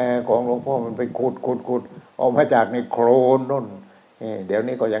แหวของหลวงพ่อมันไปขุดออกมาจากในโคลนนู่นเดี๋ยว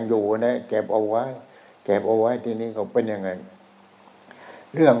นี้ก็ยังอยู่นะเก็บเอาไว้ที่นี่ก็เป็นยังไง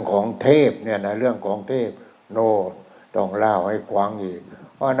เรื่องของเทพเนี่ยนะเรื่องของเทพโน่ต้องเล่าให้ฟังอีก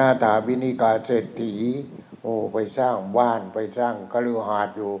ว่านาถาบิณกาเศรษฐีไปสร้างบ้านไปสร้างคฤหาส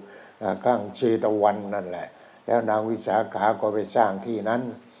น์อยู่ข้างเชตวันนั่นแหละแล้วนางวิสาขาก็ไปสร้างที่นั้น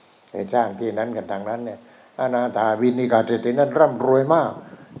กันทางนั้นเนี่ยอนาถาบิณกาเศรษฐีนั้นร่ำรวยมาก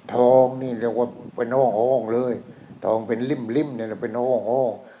ทองนี่เรียกว่าเป็นห้องเลยทองเป็นลิ่มเนี่ยเป็นห้อ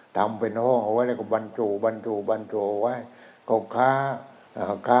งทำเป็นห้องเอาไว้แล้วก็บรรจุไว้ก็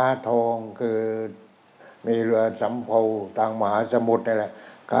ค้าทองคือมีเรือสำเภาทางมหาสมุทรนี่แหละ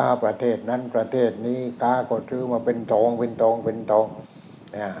ค้าประเทศนั้นประเทศนี้ค้าก็ซื้อมาเป็นทอง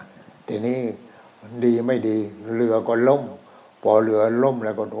ทีนี้ดีไม่ดีเรือก็ล่มพอเรือล่มแ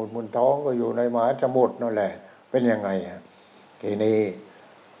ล้วก็โดนบนท้องก็อยู่ในมหาสมุทรนั่นแหละเป็นยังไงทีนี้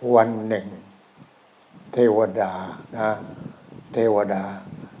วันหนึ่งเทวดาเทวดา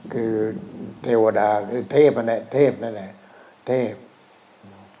คือเทวดาคือเทพนั่นแหละเท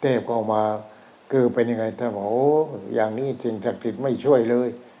พก็มาคือเป็นยังไงท่านบอกอย่างนี้สิ่งศักดิ์สิทธิ์ไม่ช่วยเลย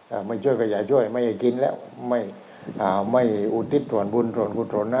ไม่ช่วยก็อย่าช่วยไม่ให้กินแล้วไม่อุทิศส่วนบุญส่วนกุ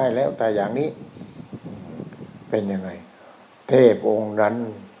ศลให้แล้วแต่อย่างนี้เป็นยังไงเทพองค์นั้น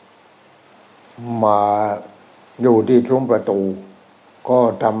มาอยู่ที่ซุ้มประตูก็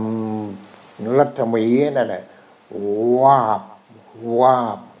ทำรัศมีนั่นแหละวาบ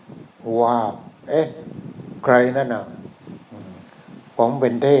ใครนั่นน่ะผมเป็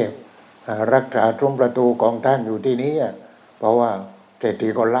นเทพรักษาซุ้มประตูของท่านอยู่ที่นี้เพราะว่าเศรษฐี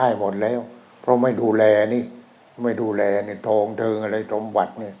ก็ไล่หมดแล้วเพราะไม่ดูแลนี่ทองเทิงอะไรสมบั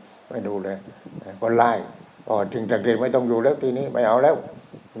ติเนี่ยไม่ดูแลก็ไล่จึงจักรีไม่ต้องอยู่แล้วทีนี้ไม่เอาแล้ว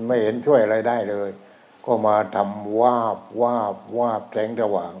ไม่เห็นช่วยอะไรได้เลยก็มาทำวาบแสงส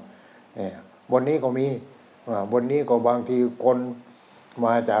ว่างเนี่ยบนนี้ก็มีบนนี้ก็บางทีคนม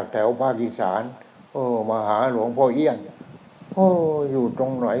าจากแถวภาคอีสานมาหาหลวงพ่อเอี้ยนอยู่ตร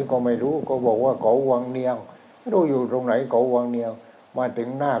งไหนก็ไม่รู้ก็บอกว่าเขาวังเนียงไม่รู้อยู่ตรงไหนเขาวังเนียงมาถึง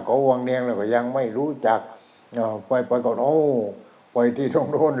หน้าเขาวังเนียงแล้วก็ยังไม่รู้จักไปก่อนไปที่ตรง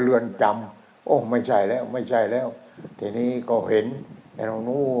โน้นเรือนจำไม่ใช่แล้วทีนี้ก็เห็นตรง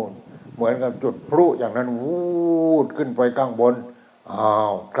นู้นเหมือนกับจุดพลุอย่างนั้นวูดขึ้นไปข้างบน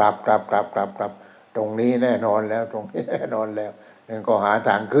กลับตรงนี้แน่นอนแล้วนั่นก็หาท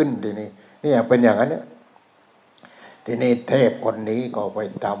างขึ้นทีนี้นี่เป็นอย่างนั้นเนี่ยทีนี้เทพคนนี้ก็ไป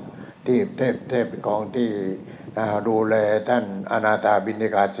ทำที่เทพของที่ดูแลท่านอนาถาบิณฑิ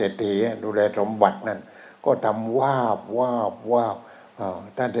กาเศรษฐีดูแลสมบัตินั่นก็ทำวาบ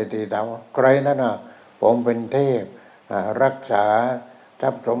ท่านเศรษฐีถามว่าใครนั่นน่ะผมเป็นเทพรักษาทรั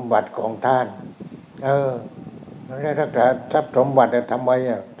พย์สมบัติของท่านรักษาทรัพย์สมบัติทำไม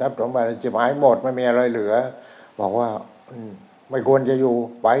ทรัพย์สมบัติจะหายหมดไม่มีอะไรเหลือบอกว่าไม่ควรจะอยู่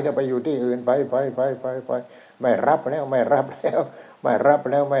ไปแล้วไปอยู่ที่อื่นไปไม่รับแล้ว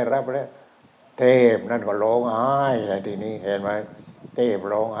เทพนั่นก็ร้องไห้เลยทีนี้เห็นไหมเทพ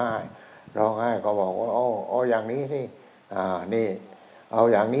ร้องไห้ก็บอกว่าอย่างนี้สินี่เอา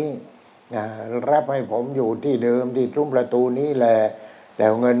อย่างนี้รับให้ผมอยู่ที่เดิมที่ซุ้มประตูนี้แหละแต่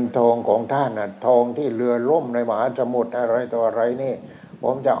เงินทองของท่านทองที่เรือล่มในมหาสมุทรอะไรต่ออะไรนี่ผ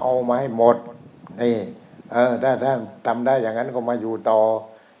มจะเอามาให้หมดนี่ถ้าท่านทำได้อย่างนั้นก็มาอยู่ต่อ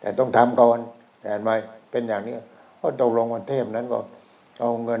แต่ต้องทำก่อนเห็นไหมเป็นอย่างนี้ก็ตกลงวันเทพนั้นก็ เอ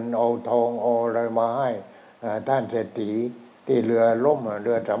าเงินเอาทองเอาอะไรมาให้ท่านเศรษฐีที่เรือล่มเ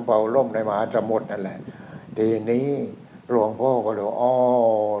รือสำเภาล่มในมหาสมุทรนั่นแหละทีนี้หลวงพ่อก็เลยอ๋อ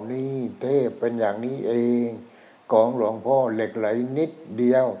นี่เทพเป็นอย่างนี้เองของหลวงพ่อเหล็กไหลนิดเ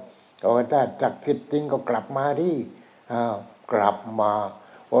ดียวแต่ว่าถ้าจักคิดจริงก็กลับมาที่กลับมา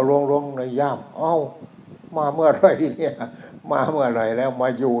พอลงในย่ามมาเมื่อไรเนี่ยมาเมื่อไรแล้วมา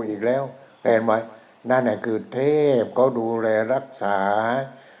อยู่อีกแล้วเห็นไหมนั่นแหละคือเทพเขาดูแลรักษา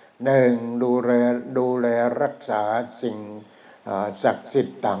หนึ่งดูแลรักษาสิ่งศักดิ์สิท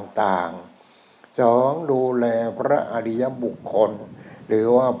ธิ์ต่างๆสองดูแลพระอริยบุคคลหรือ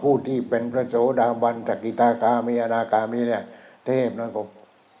ว่าผู้ที่เป็นพระโสดาบันสกิทาคามีอนาคามีเนี่ยเทพนั้นก็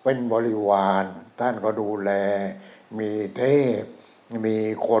เป็นบริวารท่านก็ดูแลมีเทพมี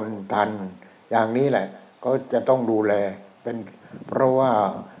คนทันอย่างนี้แหละก็จะต้องดูแลเป็นเพราะว่า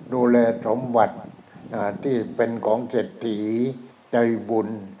ดูแลสมบัติที่เป็นของเศรษฐีใจบุญ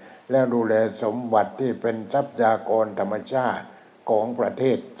แล้วดูแลสมบัติที่เป็นทรัพยากรธรรมชาติของประเท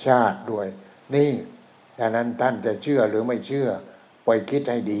ศชาติด้วยนี่ดังนั้นท่านจะเชื่อหรือไม่เชื่อไปคิด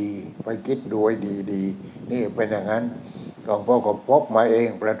ให้ดีไปคิดดูให้ดีๆนี่เป็นอย่างนั้นหลวงพ่อก็พบมาเอง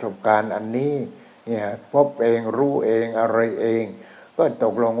ประสบการณ์อันนี้เนี่ยพบเองรู้เองอะไรเองก็ต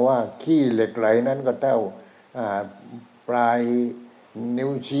กลงว่าขี้เหล็กไหลนั้นก็เท่าปลายนิ้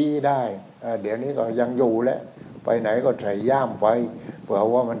วชี้ได้เดี๋ยวนี้ก็ยังอยู่แล้วไปไหนก็ใส่ย่ามไปเผื่อ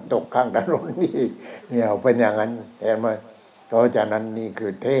ว่ามันตกข้างถนนนี่เนี่ยเป็นอย่างนั้นเห็นไหมเพราะฉะนั้นนี่คื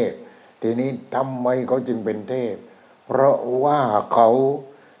อเทพทีนี้ทำไมเขาจึงเป็นเทพเพราะว่าเขา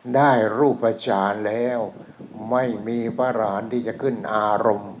ได้รูปฌานแล้วไม่มีพระอรหันต์ที่จะขึ้นอาร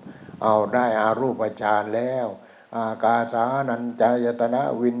มณ์เอาได้อารูปฌานแล้วอากาสานัญจายตนะ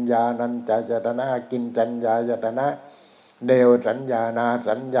วิญญาณัญจายตนะกินจัญญายตนะเดวสัญญานา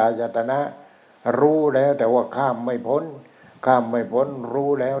สัญญายตนะรู้แล้วแต่ว่าข้ามไม่พ้นรู้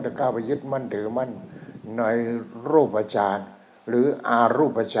แล้วแต่ก้าวไปยึดมั่นถือมั่นในรูปฌานหรืออารู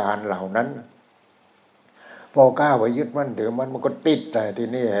ปฌานเหล่านั้นพอก้าวไปยึดมั่นถือมั่นมันก็ติดแต่ที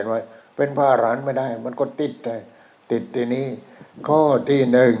นี้เห็นไหมเป็นพระอรหันต์ไม่ได้มันก็ติดทีนี้ข้อที่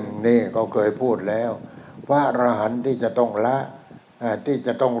หนึ่งนี่เขาเคยพูดแล้วพระอรหันต์ที่จะต้องละที่จ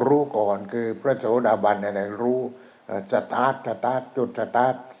ะต้องรู้ก่อนคือพระโสดาบันเนี่ยรู้สตาร์ทจุดสตา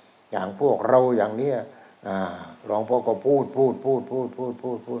ร์ทอย่างพวกเราอย่างเนี้ยหลวงพ่อก็พูด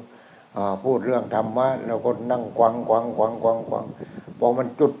เรื่องธรรมะเราก็นั่งกวังพอมัน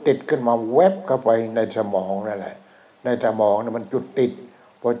จุดติดขึ้นมาแวบเข้าไปในสมองนั่นแหละในสมองเนี่ยมันจุดติด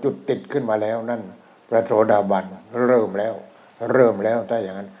พอจุดติดขึ้นมาแล้วนั่นพระโสดาบันเริ่มแล้วถ้าอย่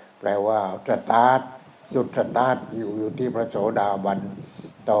างนั้นแปลว่าสตาร์ทจุดสตาร์ทอยู่ที่พระโสดาบัน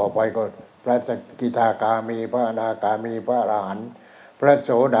ต่อไปก็พระสกิทาคามีพระอนาคามีพระอรหันต์พระโส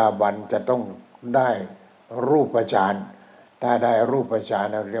ดาบันจะต้องได้รูปฌานถ้าได้รูปฌาน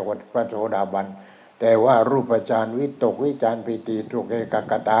เรียกว่าพระโสดาบันแต่ว่ารูปฌานวิตกวิจารปิติสุขเอก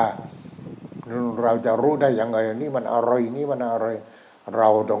คตาเราจะรู้ได้ยังไงนี่มันอะไรเรา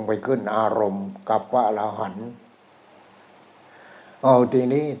ต้องไปขึ้นอารมณ์กับพระอรหันต์ที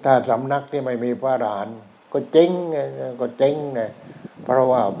นี้ถ้าสำนักที่ไม่มีพระอรหันต์ก็เจ๊งไงเพราะ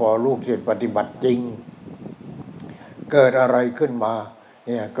ว่าพอลูกศิษย์ปฏิบัติจริงเกิดอะไรขึ้นมาเ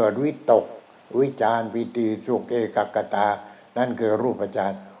นี่ยเกิดวิตกวิจารปิติสุขเอกคตานั่นคือรูปฌา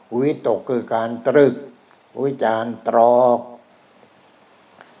นวิตกคือการตรึกวิจารตรอก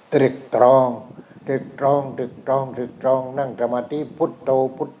ตรึกตรองนั่งสมาธิพุทโธ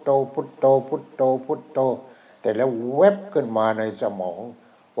แต่แล้วแวบขึ้นมาในสมอง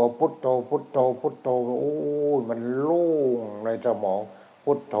พอพุทโธโอ้มันโล่งในสมอง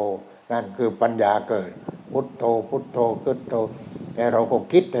พุทโธนั่นคือปัญญาเกิดพุทโธแต่เราก็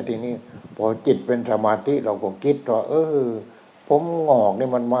คิดแต่ทีนี้พอจิตเป็นสมาธิเราก็คิดว่าผมงอกนี่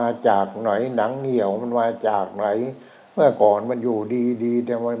มันมาจากไหนหนังเหี่ยวมันมาจากไหนเมื่อก่อนมันอยู่ดีแ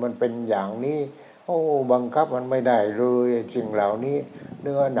ต่ทำไมมันเป็นอย่างนี้บังคับมันไม่ได้เลยสิ่งเหล่านี้เ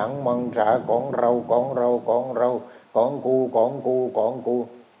นื้อหนังมังสาของเราของกู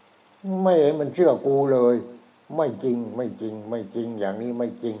ไม่เห็นมันเชื่อกูเลยไม่จริงอย่างนี้ไม่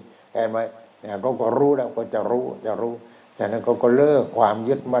จริงเห็นไหมเนี่ยเขาก็รู้แล้วก็จะรู้แต่นั้นเขาก็เลิกความ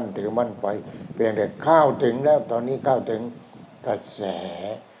ยึดมั่นถือมั่นไปเพียงแต่เข้าถึงแล้วตอนนี้เข้าถึงกระแส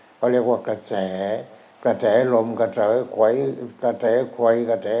เขาเรียกว่ากระแสลมกระแสไขว้กระแส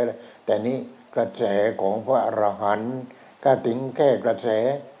อะไรแต่นี้กระแสของพระอรหันต์ก็ถึงแค่กระแส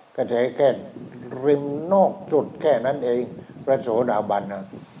แค่ริมนอกจุดแค่นั้นเองพระโสดาบันนะ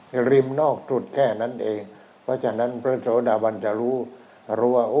ริมนอกจุดแค่นั้นเองเพราะฉะนั้นพระโสดาบันจะรู้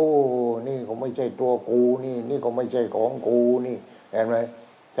ว่านี่ก็ไม่ใช่ตัวกูนี่ก็ไม่ใช่ของกูนี่เห็นไหม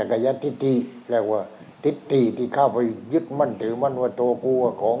สักกายทิฏฐิเรียกว่าทิฏฐิที่เข้าไปยึดมั่นถือมั่นว่าตัวกู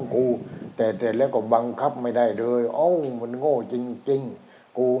ของกูแต่แล้วก็บังคับไม่ได้เลยมันโง่จริง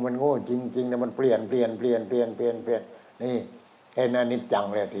ๆกูมันโง่จริงๆนะมันเปลี่ยนนี่ไอ้นั่นนิจจัง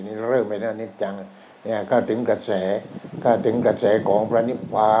เลยทีนี้เริ่มไปนั่นนิจจังเนี่ยก็ถึงกระแสของพระนิพ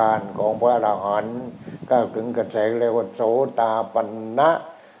พานของพระอรหันต์ก็ถึงกระแสเรียกว่าโสตาปันนะ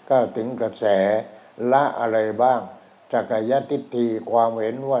ก็ถึงกระแสละอะไรบ้างสักกายทิฏฐิความเ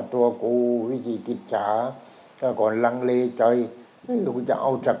ห็นว่าตัวกูวิจิกิจฉาก็ก่อนลังเลใจกูจะเอ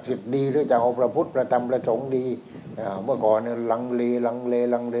าศักดิ์สิทธิ์ดีหรือจะเอาพระพุทธพระธรรมพระสงฆ์ดีเมื่อก่อนเนี่ยลังเลอย่า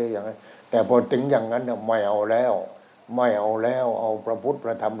งนั้นแต่พอถึงอย่างนั้นไม่เอาแล้วเอาพระพุทธพ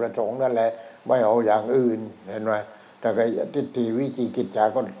ระธรรมพระสงฆ์นั่นแหละไม่เอาอย่างอื่นเห็นไหมสักกายทิฏฐิวิจิกิจฉา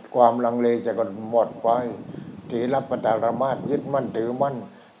ก็ความลังเลจะก็หมดไปถีรปตารมาสยึดมั่นถือมั่น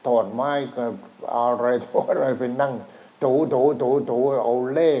ถอดไม้ก็อะไรไปนั่งถูเอา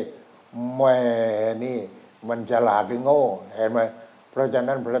เลขแม่นี่มันฉลาดหรือโง่เห็นไหมเพราะฉะ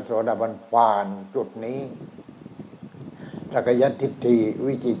นั้นพระโสดาบันผ่านจุดนี้สักกายทิฏฐิ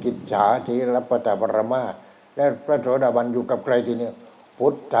วิจิกิจฉาถีรปตารมาสและพระโสดาบันอยู่กับใครทีนี้พุ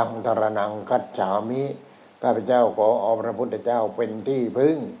ทธังสรณังคัจฉามิข้าพเจ้าขอเอาพระพุทธเจ้าเป็นที่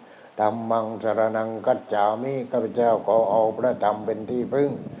พึ่งธัมมังสรณังคัจฉามิข้าพเจ้าขอเอาพระธรรมเป็นที่พึ่ง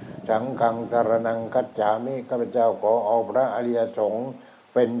สังฆังสรณังคัจฉามิข้าพเจ้าขอเอาพระอริยสงฆ์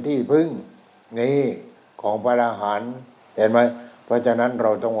เป็นที่พึ่งนี่ของพระอรหันต์เห็นไหมเพราะฉะนั้นเร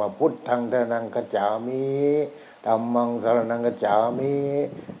าต้องว่าพุทธังสรณังคัจฉามิธัมมังสรณังคัจฉามิ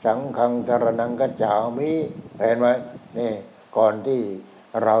สังฆังสรณังคัจฉามิเห็นไหมนี่ก่อนที่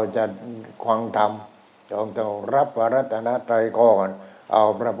เราจะควังธรรมต้องรับพระรัตนตรัยก่อนเอา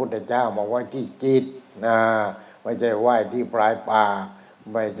พระพุทธเจ้ามาไว้ที่จิตไม่ใช่ไหว้ที่ปลายปาก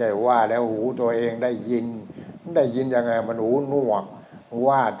ไม่ใช่ว่าแล้วหูตัวเองได้ยินยังไงมันหูหนวก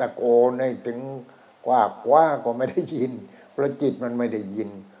ว่าตะโกนให้ถึงกว่าก็ไม่ได้ยินเพราะจิตมันไม่ได้ยิน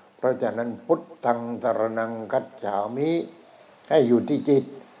เพราะฉะนั้นพุทธังสรณังคัจฉามิให้อยู่ที่จิต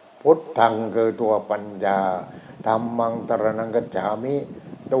พุทธังคือตัวปัญญาธัมมังสรณังคัจฉามิ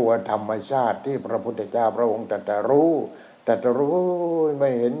ตัวธรรมชาติที่พระพุทธเจ้าพระองค์ตรัสรู้ไม่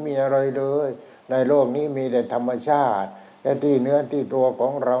เห็นมีอะไรเลยในโลกนี้มีแต่ธรรมชาติแต่ที่เนื้อที่ตัวขอ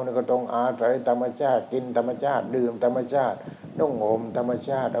งเราเนี่ยก็ต้องอาศัยธรรมชาติกินธรรมชาติดื่มธรรมชาตินุ่งห่มธรรมช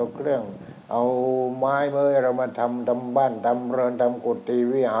าติเอาเครื่องเอาไม้เมื่อเรามาทำบ้านทำเรือนทำกุฏิ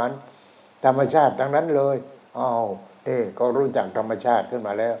วิหารธรรมชาติทั้งนั้นเลยก็รู้จักธรรมชาติขึ้นม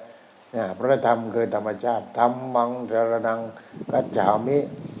าแล้วพระธรรมคือธรรมชาติธัมมังสรณังคัจฉามิ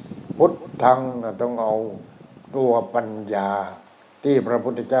พุทธังต้องเอาตัวปัญญาที่พระพุ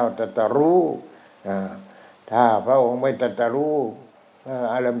ทธเจ้าตรัสรู้ถ้าพระองค์ไม่ตรัสรู้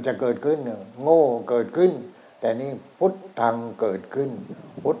อะไรมันจะเกิดขึ้นโง่เกิดขึ้นแต่นี่พุทธังเกิดขึ้น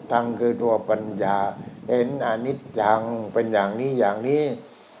พุทธังคือตัวปัญญาเห็นอนิจจังเป็นอย่างนี้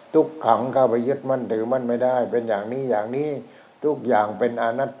ทุกขังเข้าไปยึดมั่นถือมั่นไม่ได้เป็นอย่างนี้ทุกอย่างเป็นอ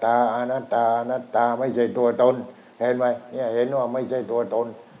นัตตาไม่ใช่ตัวตนเห็นไหมเนี่ยเห็นว่าไม่ใช่ตัวตน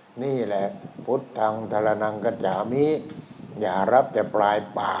นี่แหละพุทธังสรณังคัจฉามิอย่ารับแต่ปลาย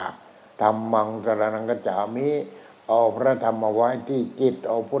ปากธัมมังสรณังคัจฉามิเอาพระธรรมเอาไว้ที่จิตเ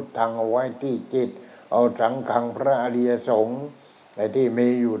อาพุทธังเอาไว้ที่จิตเอาสังฆังพระอริยสงฆ์ไอ้ที่มี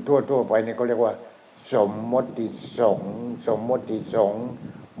อยู่ทั่วไปนี่เขาเรียกว่าสมมติสงฆ์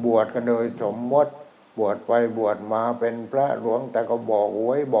บวชกันโดยสมมติบวชไปบวชมาเป็นพระหลวงแต่ก็บอกไ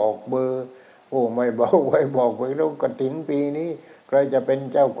ว้บอกเบอร์ไม่บอกไว้บอกไปแล้วกฐินปีนี้ใครจะเป็น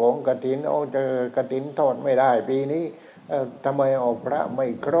เจ้าของกฐินเจอกฐินทอดไม่ได้ปีนี้ทำไมเอาพระไม่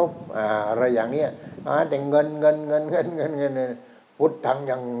ครบอะไรอย่างเนี้ยแต่เงินพุทธัง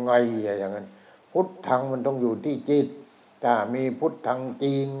ยังไงอย่างนั้นพุทธังมันต้องอยู่ที่จิตถ้ามีพุทธังจ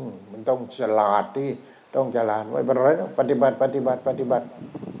ริงมันต้องฉลาดต้องฉลาดไม่เป็นไรนะปฏิบัติ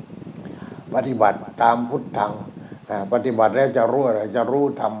ตามพุทธังปฏิบัติแล้วจะรู้อะไรจะรู้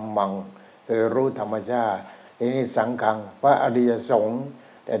ธรรมังคือรู้ธรรมชาติทีนี้สังฆังพระอริยสงฆ์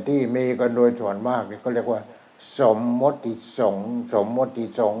แต่ที่มีกันโดยส่วนมากก็เรียกว่าสมมติสงฆ์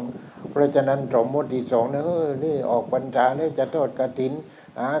เพราะฉะนั้นสมมติสงฆ์นี่ออกพรรษาเนี่ยจะทอดกฐิน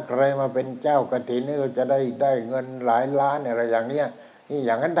ใครมาเป็นเจ้ากฐินนี่จะได้เงินหลายล้านอะไรอย่างเนี้ยนี่อ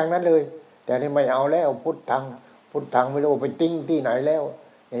ย่างนั้นทั้งนั้นเลยแต่นี่ไม่เอาแล้วพุทธังไม่รู้ไปติ้งที่ไหนแล้ว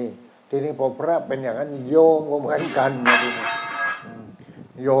นี่ทีนี้พอพระเป็นอย่างนั้นโยมก็เหมือนกันทีนี้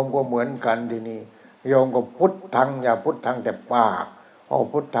โยมก็เหมือนกันทีนี้โยมก็พุทธังอย่าพุทธังแต่ปาก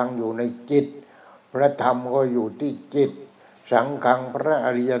พุทธังอยู่ในจิตพระธรรมก็อยู่ที่จิตสังฆังพระอ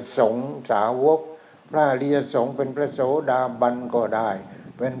ริยสงฆ์สาวกพระอริยสงฆ์เป็นพระโสดาบันก็ได้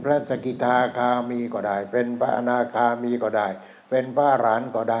เป็นพระสกิทาคามีก็ได้เป็นพระอนาคามีก็ได้ เป็นพระอรหัน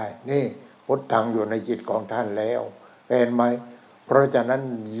ต์ก็ได้นี่พุทธังอยู่ในจิตของท่านแล้วเห็นไหมเพราะฉะนั้น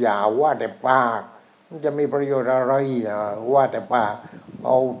อย่าว่าแต่ปากมันจะมีประโยชน์อะไรว่าแต่ปากเอ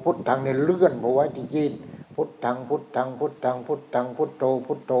าพุทธังเนี่ยเลื่อนมาไว้ที่จิตพุทธังพุทธังพุทธังพุทธังพุทโธ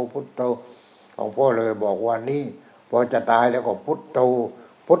พุทโธพุทโธของพ่อเลยบอกว่านี่พอจะตายแล้วก็พุทโธ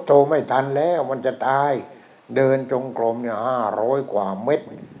พุทโธไม่ทันแล้วมันจะตายเดินจงกรมเนี่ย500 กว่าเม็ด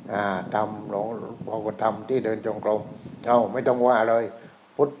ทำหลวงพ่อก็ทำที่เดินจงกรมไม่ต้องว่าเลย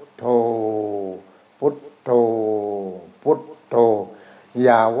พุทโธพุทโธพุทโธอ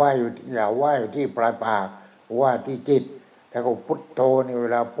ย่าว่าอยู่ที่ปลายปากว่าที่จิตแต่ก็พุทโธนี่เว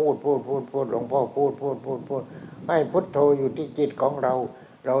ลาพูดหลวงพ่อพูดให้พุทโธอยู่ที่จิตของเรา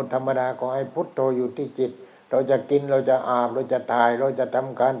ธรรมดาก็ให้พุทโธอยู่ที่จิตเราจะกินเราจะอาบเราจะถ่ายเราจะท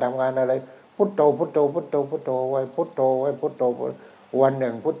ำงานอะไรพุทโธพุทโธพุทโธพุทโธไว้พุทโธไว้พุทโธวันห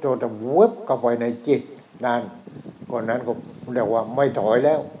นึ่งพุทโธจะเวิบเข้าไปในจิตนั่นคนนั้นก็เรียกว่าไม่ถอยแ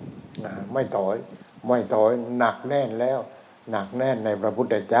ล้วไม่ถอยหนักแน่นแล้วหนักแน่นในพระพุท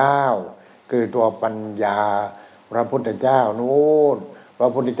ธเจ้าคือตัวปัญญาพระพุทธเจ้านู้นพระ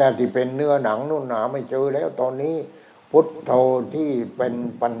พุทธเจ้าที่เป็นเนื้อหนังนู่นหนาไม่เจอแล้วตอนนี้พุทโธที่เป็น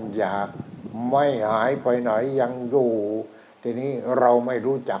ปัญญาไม่หายไปไหนยังอยู่ทีนี้เราไม่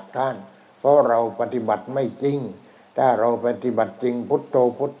รู้จักท่านเพราะเราปฏิบัติไม่จริงถ้าเราปฏิบัติจริงพุทโธ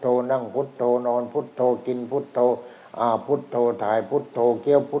พุทโธนั่งพุทโธนอนพุทโธกินพุทโธพุทโธถ่ายพุทโธเ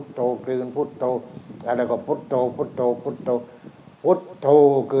คี้ยวพุทโธกลืนพุทโธแล้วก็พุทโธพุทโธพุทโธพุทโธ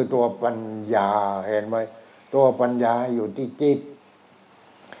คือตัวปัญญาเห็นไหมตัวปัญญาอยู่ที่จิต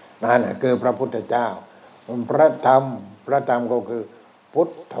นั่นคือพระพุทธเจ้าพระธรรมก็คือพุท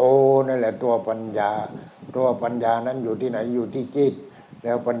โธนั่นแหละตัวปัญญานั้นอยู่ที่ไหนอยู่ที่จิตแ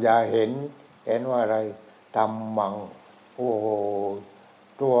ล้วปัญญาเห็นว่าอะไรธรรมังโอ้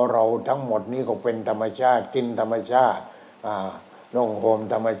ตัวเราทั้งหมดนี้ก็เป็นธรรมชาติกินธรรมชาตินุ่งห่ม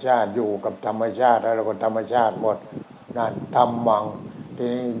ธรรมชาติอยู่กับธรรมชาติแล้วก็ธรรมชาติหมดนั่นธรรมังที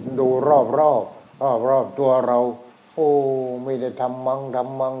นี้ดูรอบตัวเราโอ้ไม่ได้ธรรมัง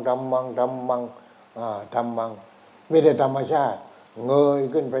ไม่ได้ธรรมชาติเงย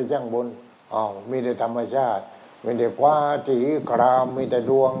ขึ้นไปข้างบนไม่ได้ธรรมชาติไม่ได้ฟ้าสีครามมีแต่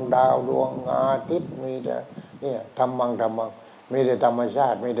ดวงดาวดวงอาทิตย์มีแต่เนี่ยธรรมังไม่ได้ธรรมชา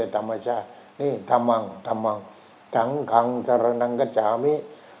ตินี่ธรรมังสังฆังสรณังคัจฉามิ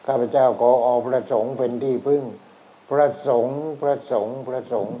ข้าพเจ้าขอเอาพระสงฆ์เป็นที่พึ่งพระสงฆ์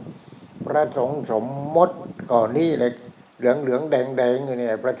สมมติก่อนนี่เลยเหลืองแดงอยู่เนี่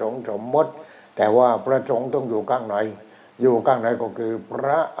ยพระสงฆ์สมมติแต่ว่าพระสงฆ์ต้องอยู่ข้างในก็คือพร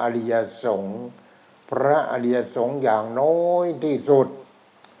ะอริยสงฆ์อย่างน้อยที่สุด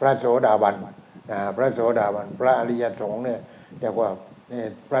พระโสดาบันพระอริยสงฆ์เนี่ยเรียกว่านี่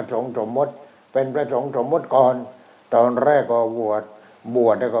พระสงฆ์สมมติเป็นพระสงฆ์สมมติก่อนตอนแรกก็บวช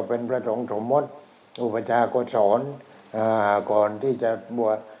แล้วก็เป็นพระสงฆ์สมมติอุปัชฌาย์ก็สอนก่อนที่จะบ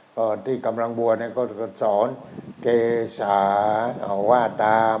วชที่กำลังบวชเนี่ยก็สอนเกสาว่าต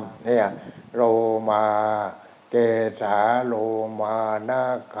ามเนี่ยโลมาเกสาโลมานา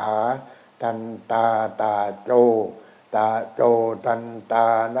ขาทันตาโจทันตา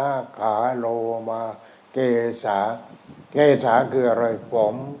นาขาโลมาเกสาคืออะไร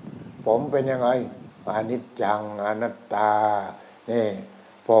ผมเป็นยังไงอนิจจังอนัตตานี่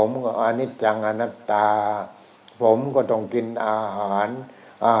ผมก็อนิจจังอนัตตาผมก็ต้องกินอาหาร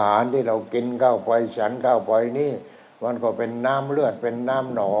ที่เรากินเข้าไปฉันเข้าไปนี่มันก็เป็นน้ำเลือดเป็นน้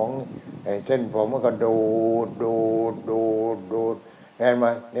ำหนองเส้นผมมันก็ดูดเห็นไหม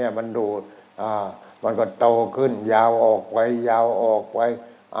เนี่ยมันดูดมันก็โตขึ้นยาวออกไป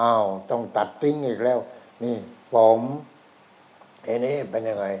ต้องตัดทิ้งอีกแล้วนี่ผมไอ้นี่เป็น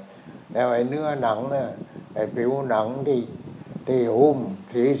ยังไงแล้วไอ้เนื้อหนังเนี่ยไอ้ผิวหนังที่หุ้ม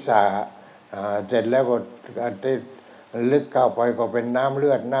ศีรษะเสร็จแล้วก็ที่ลึกเข้าไปก็เป็นน้ำเลื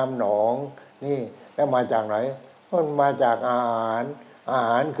อดน้ำหนองนี่แล้วมาจากไหนมันมาจากอาห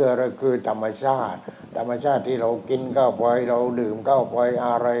ารคืออะไรคือธรรมชาติที่เรากินเข้าไปเราดื่มเข้าไปอ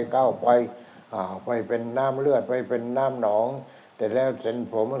ะไรเข้าไปไปเป็นน้ำเลือดไปเป็นน้ำหนองแต่แล้วเส้น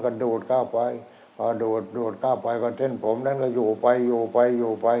ผมมันก็ดูดเข้าไปพอดูดเข้าไปก็เส้นผมนั้นก็อยู่ไป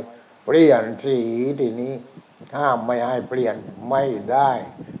เปลี่ยนสีทีนี้ห้ามไม่ให้เปลี่ยนไม่ได้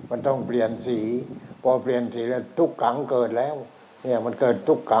มันต้องเปลี่ยนสีพอเปลี่ยนสีแล้วทุกขังเกิดแล้วเนี่ยมันเกิด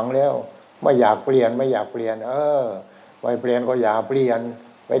ทุกขังแล้วไม่อยากเปลี่ยนไม่เปลี่ยนก็อย่าเปลี่ยน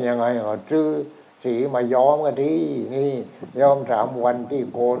เป็นยังไงก็ซื้อสีมาย้อมกันที่นี่ย้อม3 วันที่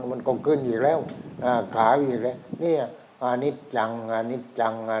โคนมันก็ขึ้นอีกแล้วขาวอีกแล้วเนี่ยอนิจจัง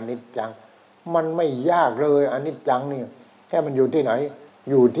มันไม่ยากเลยอนิจจังนี่แค่มันอยู่ที่ไหน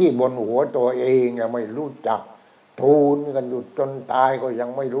อยู่ที่บนหัวตัวเองไม่รู้จัก ทูลกันอยู่จนตายก็ยัง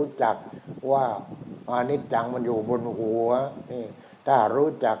ไม่รู้จักว่าอนิจจังมันอยู่บนหัวนี่ถ้ารู้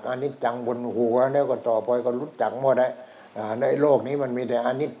จักอนิจจังบนหัวแล้วก็ต่อไปก็รู้จักหมดได้ในโลกนี้มันมีแต่อ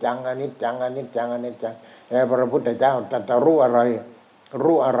นิจจังอนิจจังอนิจจังอนิจจังแต่พระพุทธเจ้าจะรู้อะไร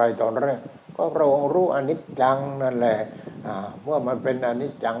ตอนแรกก็พระองค์รู้อนิจจังนั่นแหละเมื่อมันเป็นอนิ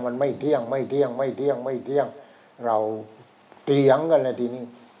จจังมันไม่เที่ยงไม่เที่ยงไม่เที่ยงไม่เที่ยงเราเถียงกันเลยทีนี้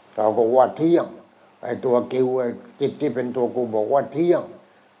เราก็ว่าเที่ยงไอ้ตัวกิวไอ้จิตที่เป็นตัวกูบอกว่าเที่ยง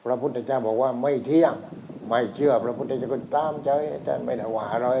พระพุทธเจ้าบอกว่าไม่เที่ยงไม่เชื่อพระพุทธเจ้าก็ตามใจท่านไม่ได้ว่า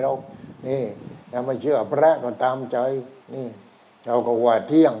อะไรเรานี่ถ้าไม่เชื่อพระก็ตามใจนี่เราก็ว่า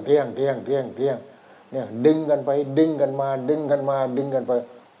เที่ยงเที่ยงเที่ยงเที่ยงเที่ยงเนี่ยดึงกันไปดึงกันมาดึงกันมาดึงกันไป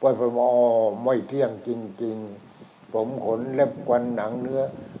ไปไม่เที่ยงจริงๆผมขนเล็บควันหนังเนื้อ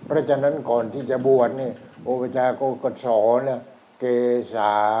เพราะฉะนั้นก่อนที่จะบวชนี่พระพุทธเจ้าก็สอนนะเกษ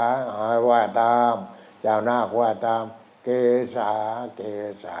าว่าตามเจ้านาคว่าตามเกษาเก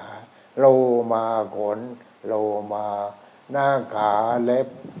ษาโลมาขนโลมาหน้าขาเล็บ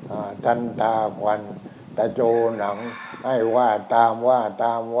ทันตาควันตะโจหนังให้ว่าตามว่าต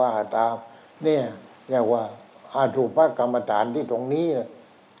ามว่าตามเนี่ยเรียกว่าอาถูปกรรมฐานที่ตรงนี้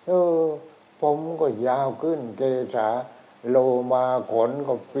ผมก็ยาวขึ้นเกษาโลมาขน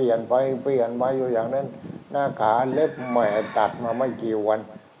ก็เปลี่ยนไปอยู่อย่างนั้นหน้าขาเล็บแหม่ตัดมาไม่กี่วัน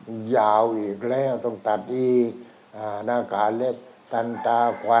ยาวอีกแล้วต้องตัดอีกหน้าขาเล็บทันตา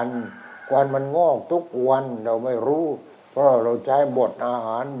ควันมันงอกทุกวันเราไม่รู้เพราะเราใช้บดอาห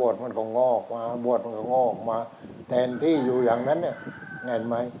ารบดมันก็งอกมาบดมันก็งอกมาแทนที่อยู่อย่างนั้นเนี่ยเห็น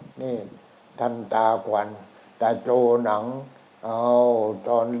ไหมนี่ทันตาควันตาโจหนังต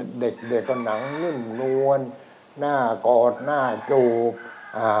อนเด็กก็หนังนิ่มนวลหน้ากอดหน้าจูบ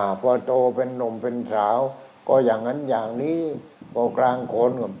พอโตเป็นหนุ่มเป็นสาวก็อย่างนั้นอย่างนี้พอกลางโค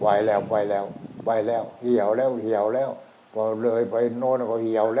นก็ไปแล้วเหี่ยวแล้วพอเลยไปโน่นก็เ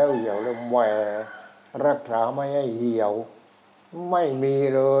หี่ยวแล้วแหวรักษาไม่ให้เหี่ยวไม่มี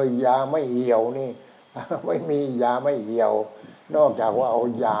เลยยาไม่เหี่ยวนี่ ไม่มียาไม่เหี่ยวนอกจากว่าเอา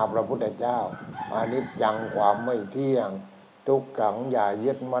ยาพระพุทธเจ้าอนิจจังความไม่เที่ยงทุกขังอย่า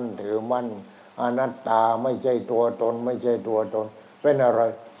ยึดมั่นถือมั่นอนัตตาไม่ใช่ตัวตนไม่ใช่ตัวตนเป็นอะไร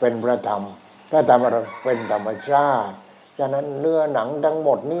เป็นพระธรรมถ้าทำอะไรเป็นธรรมชาติฉะนั้นเนื้อหนังทั้งหม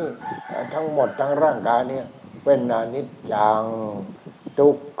ดนี่ทั้งหมดทั้งร่างกายเนี่ยเป็นอนิจจังทุ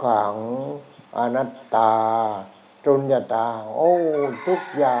กขังอนัตตาสุญญตาทุก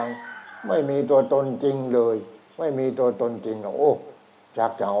อย่างไม่มีตัวตนจริงเลยไม่มีตัวตนจริงชั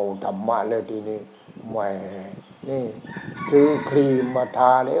กจะเอาธรรมะเลยทีนี้แหมนี่ซื้อครีมมาท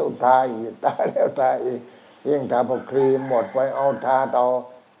าแล้วทาอีกทาแล้วทาอีกยิ่งทาพอครีมหมดไปเอาทาต่อ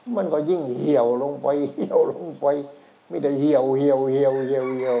มันก็ยิ่งเหี่ยวลงไปไม่ได้เหี่ย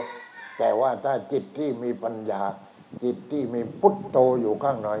วแต่ว่าถ้าจิตที่มีปัญญาจิตที่มีพุทโธอยู่ข้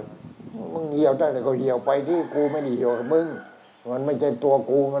างในมึงเหี่ยวได้แต่ก็เหี่ยวไปที่กูไม่ได้เหี่ยวกับมึงมันไม่ใช่ตัว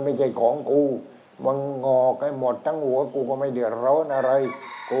กูมันไม่ใช่ของกูมันงอกให้หมดทั้งหัวกูก็ไม่เดือดร้อนอะไร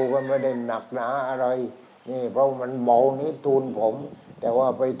กูก็ไม่ได้หนักหนาอะไรนี่เพราะมันเบานี้ทูลผมแต่ว่า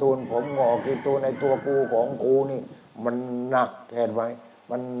ไปทูลผมงอกที่ตัวในตัวกูของกูนี่มันหนักเห็นไหม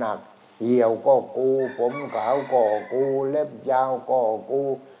มันหนักเหี่ยวก็กูผมขาวก็กูเล็บยาวก็กู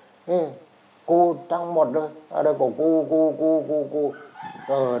นี่กูทั้งหมดเลยอะไรก็กูเ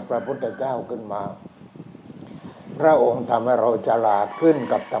กิดพระพุทธเจ้าขึ้นมาพระองค์ทำให้เราฉลาดขึ้น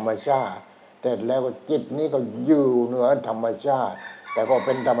กับธรรมชาติเสร็จแล้วจิตนี้ก็อยู่เหนือธรรมชาติแต่ก็เ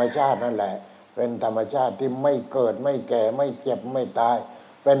ป็นธรรมชาตินั่นแหละเป็นธรรมชาติที่ไม่เกิดไม่แก่ไม่เจ็บไม่ตาย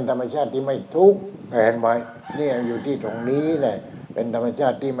เป็นธรรมชาติที่ไม่ทุกข์เห็นไหมเนี่ยอยู่ที่ตรงนี้แหละเป็นธรรมชา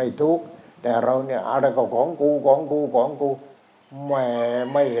ติที่ไม่ทุกข์แต่เราเนี่ยอะไรก็ของกูแหม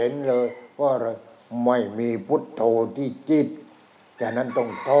ไม่เห็นเลยว่าไม่มีพุทโธที่จิตฉะนั้นต้อง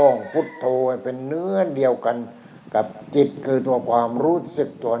ท่องพุทโธให้เป็นเนื้อเดียวกันกับจิตคือตัวความรู้สึก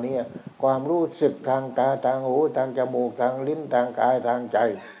ตัวนี้ความรู้สึกทางตาทางหูทางจมูกทางลิ้นทางกายทางใจ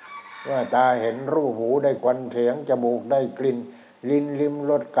ว่าตาเห็นรูปหูได้ควันเสียงจมูกได้กลิ่นลิ้นลิ้ม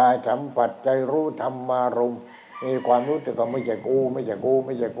รสกายสัมผัสใจรู้ธรรมารมณ์มีความรู้สึกก็ไม่ใช่กู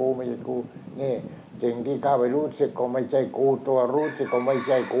นี่สิ่งที่ข้าไปรู้สึกก็ไม่ใช่กูตัวรู้สึกก็ไม่ใ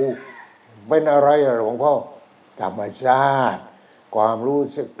ช่กูเป็นอะไรหลวงพ่อธรรมชาติความรู้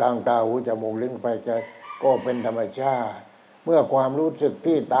สึกทางตาหูจมูกลิ้นกายใจก็เป็นธรรมชาติเมื่อความรู้สึก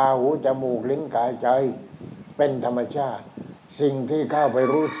ที่ตาหูจมูกลิ้นกายใจเป็นธรรมชาติสิ่งที่เข้าไป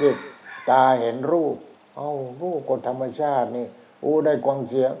รู้สึกตาเห็นรูปรูปก็ธรรมชาตินี่หูได้กวาง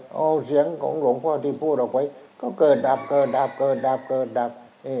เสียงเสียงของหลวงพ่อที่พูดออกไปก็เกิดดับ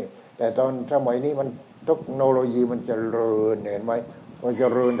นี่แต่ตอนสมัยนี้มันเทคโนโลยีมันเจริญเห็นไหมมันเจ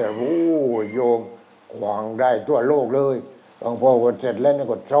ริญแต่โยม ขวางได้ทั่วโลกเลยหลวงพ่อเสร็จแล้วนี่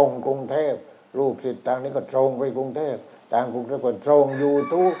ก็ส่งกรุงเทพลูกศิษย์ทางนี้ก็ส่งไปกรุงเทพทางกรุงเทพก็ส่งยู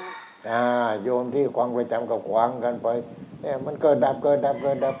ทูบโยมที่ขวางไปจำกับขวางกันไปเนี่ยมันเกิดดับเกิดดับเ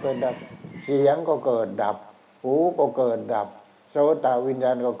กิดดับเกิดดับเสียงก็เกิดดับหูก็เกิดดับโสตวิญญ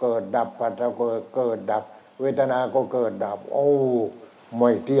าณก็เกิดดับปัจจก็เกิดดับเวทนาก็เกิดดับโอ้ไม่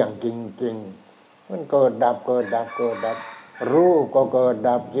เที่ยงจริงๆมันเกิดดับเกิดดับเกิดดับรูปก็เกิด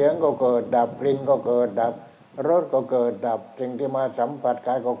ดับเสียงก็เกิดดับกลิ่นก็เกิดดับรสก็เกิดดับสิ่งที่มาสัมผัสก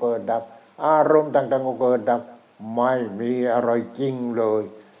ายก็เกิดดับอารมณ์ต่างๆก็เกิดดับไม่มีอะไรจริงเลย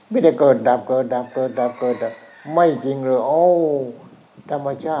ไม่ได้เกิดดับเกิดดับเกิดดับเกิดดับไม่จริงเลยโอ้ธรรม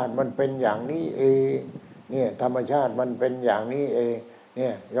ชาติมันเป็นอย่างนี้เองเนี่ยธรรมชาติมันเป็นอย่างนี้เองเนี่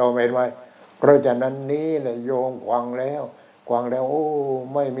ยโยมเห็นไหมเพราะฉะนั้นนี้แหละโยมฟังแล้วโอ้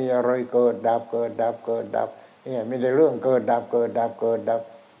ไม่มีอะไรเกิดดับเกิดดับเกิดดับเนี่ยมีแต่เรื่องเกิดดับเกิดดับเกิดดับ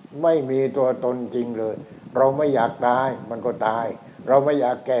ไม่มีตัวตนจริงเลยเราไม่อยากตายมันก็ตายเราไม่อย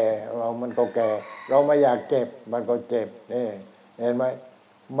ากแก่มันก็แก่เราไม่อยากเจ็บมันก็เจ็บนี่เห็นไหม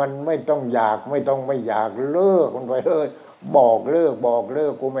มันไม่ต้องอยากไม่ต้องไม่อยากเลิกมันไปเลยบอกเลิก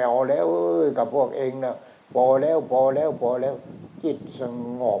กูไม่เอาแล้วกับพวกเองนะพอแล้วจิตส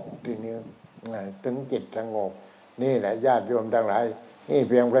งบทีนี้ถึงจิตสงบนี่แหละญาติโยมทั้งหลายนี่เ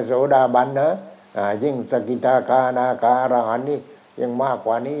พียงพระโสดาบันนะยิ่งสกิทาคานาคาอรหันต์นี่ยังมากก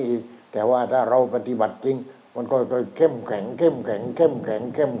ว่านี้อีกแต่ว่าถ้าเราปฏิบัติจริงมันก็เข้มแข็ง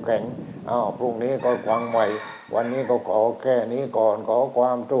พรุ่งนี้ก็ฟังใหม่วันนี้ก็ขอแค่นี้ก่อนขอคว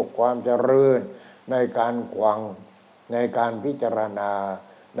ามสุขความเจริญในการฟังในการพิจารณา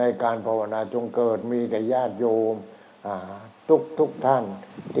ในการภาวนาจงเกิดมีแก่ญาติโยมทุกท่าน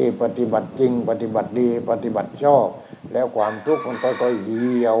ที่ปฏิบัติจริงปฏิบัติดีปฏิบัติชอบแล้วความทุกข์มันก็เ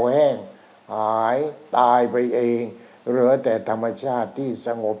หี่ยวแห้งหายตายไปเองเหลือแต่ธรรมชาติที่ส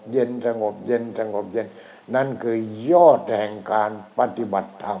งบเย็นนั่นคือยอดแห่งการปฏิบั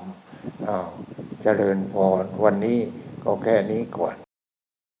ติธรรมเจริญพรวันนี้ก็แค่นี้ก่อน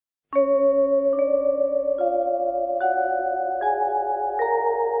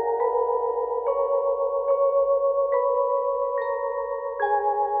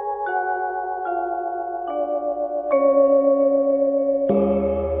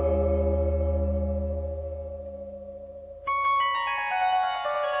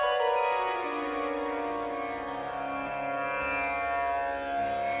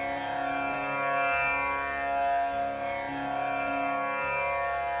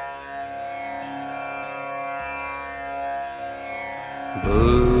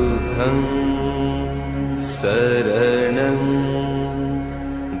बुद्धं शरणं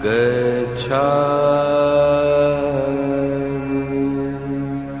गच्छामि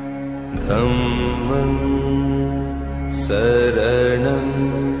धम्मं शरणं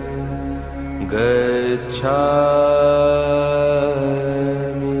गच्छामि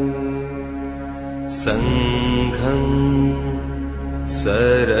संघं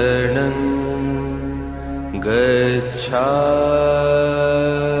शरणं गच्छामि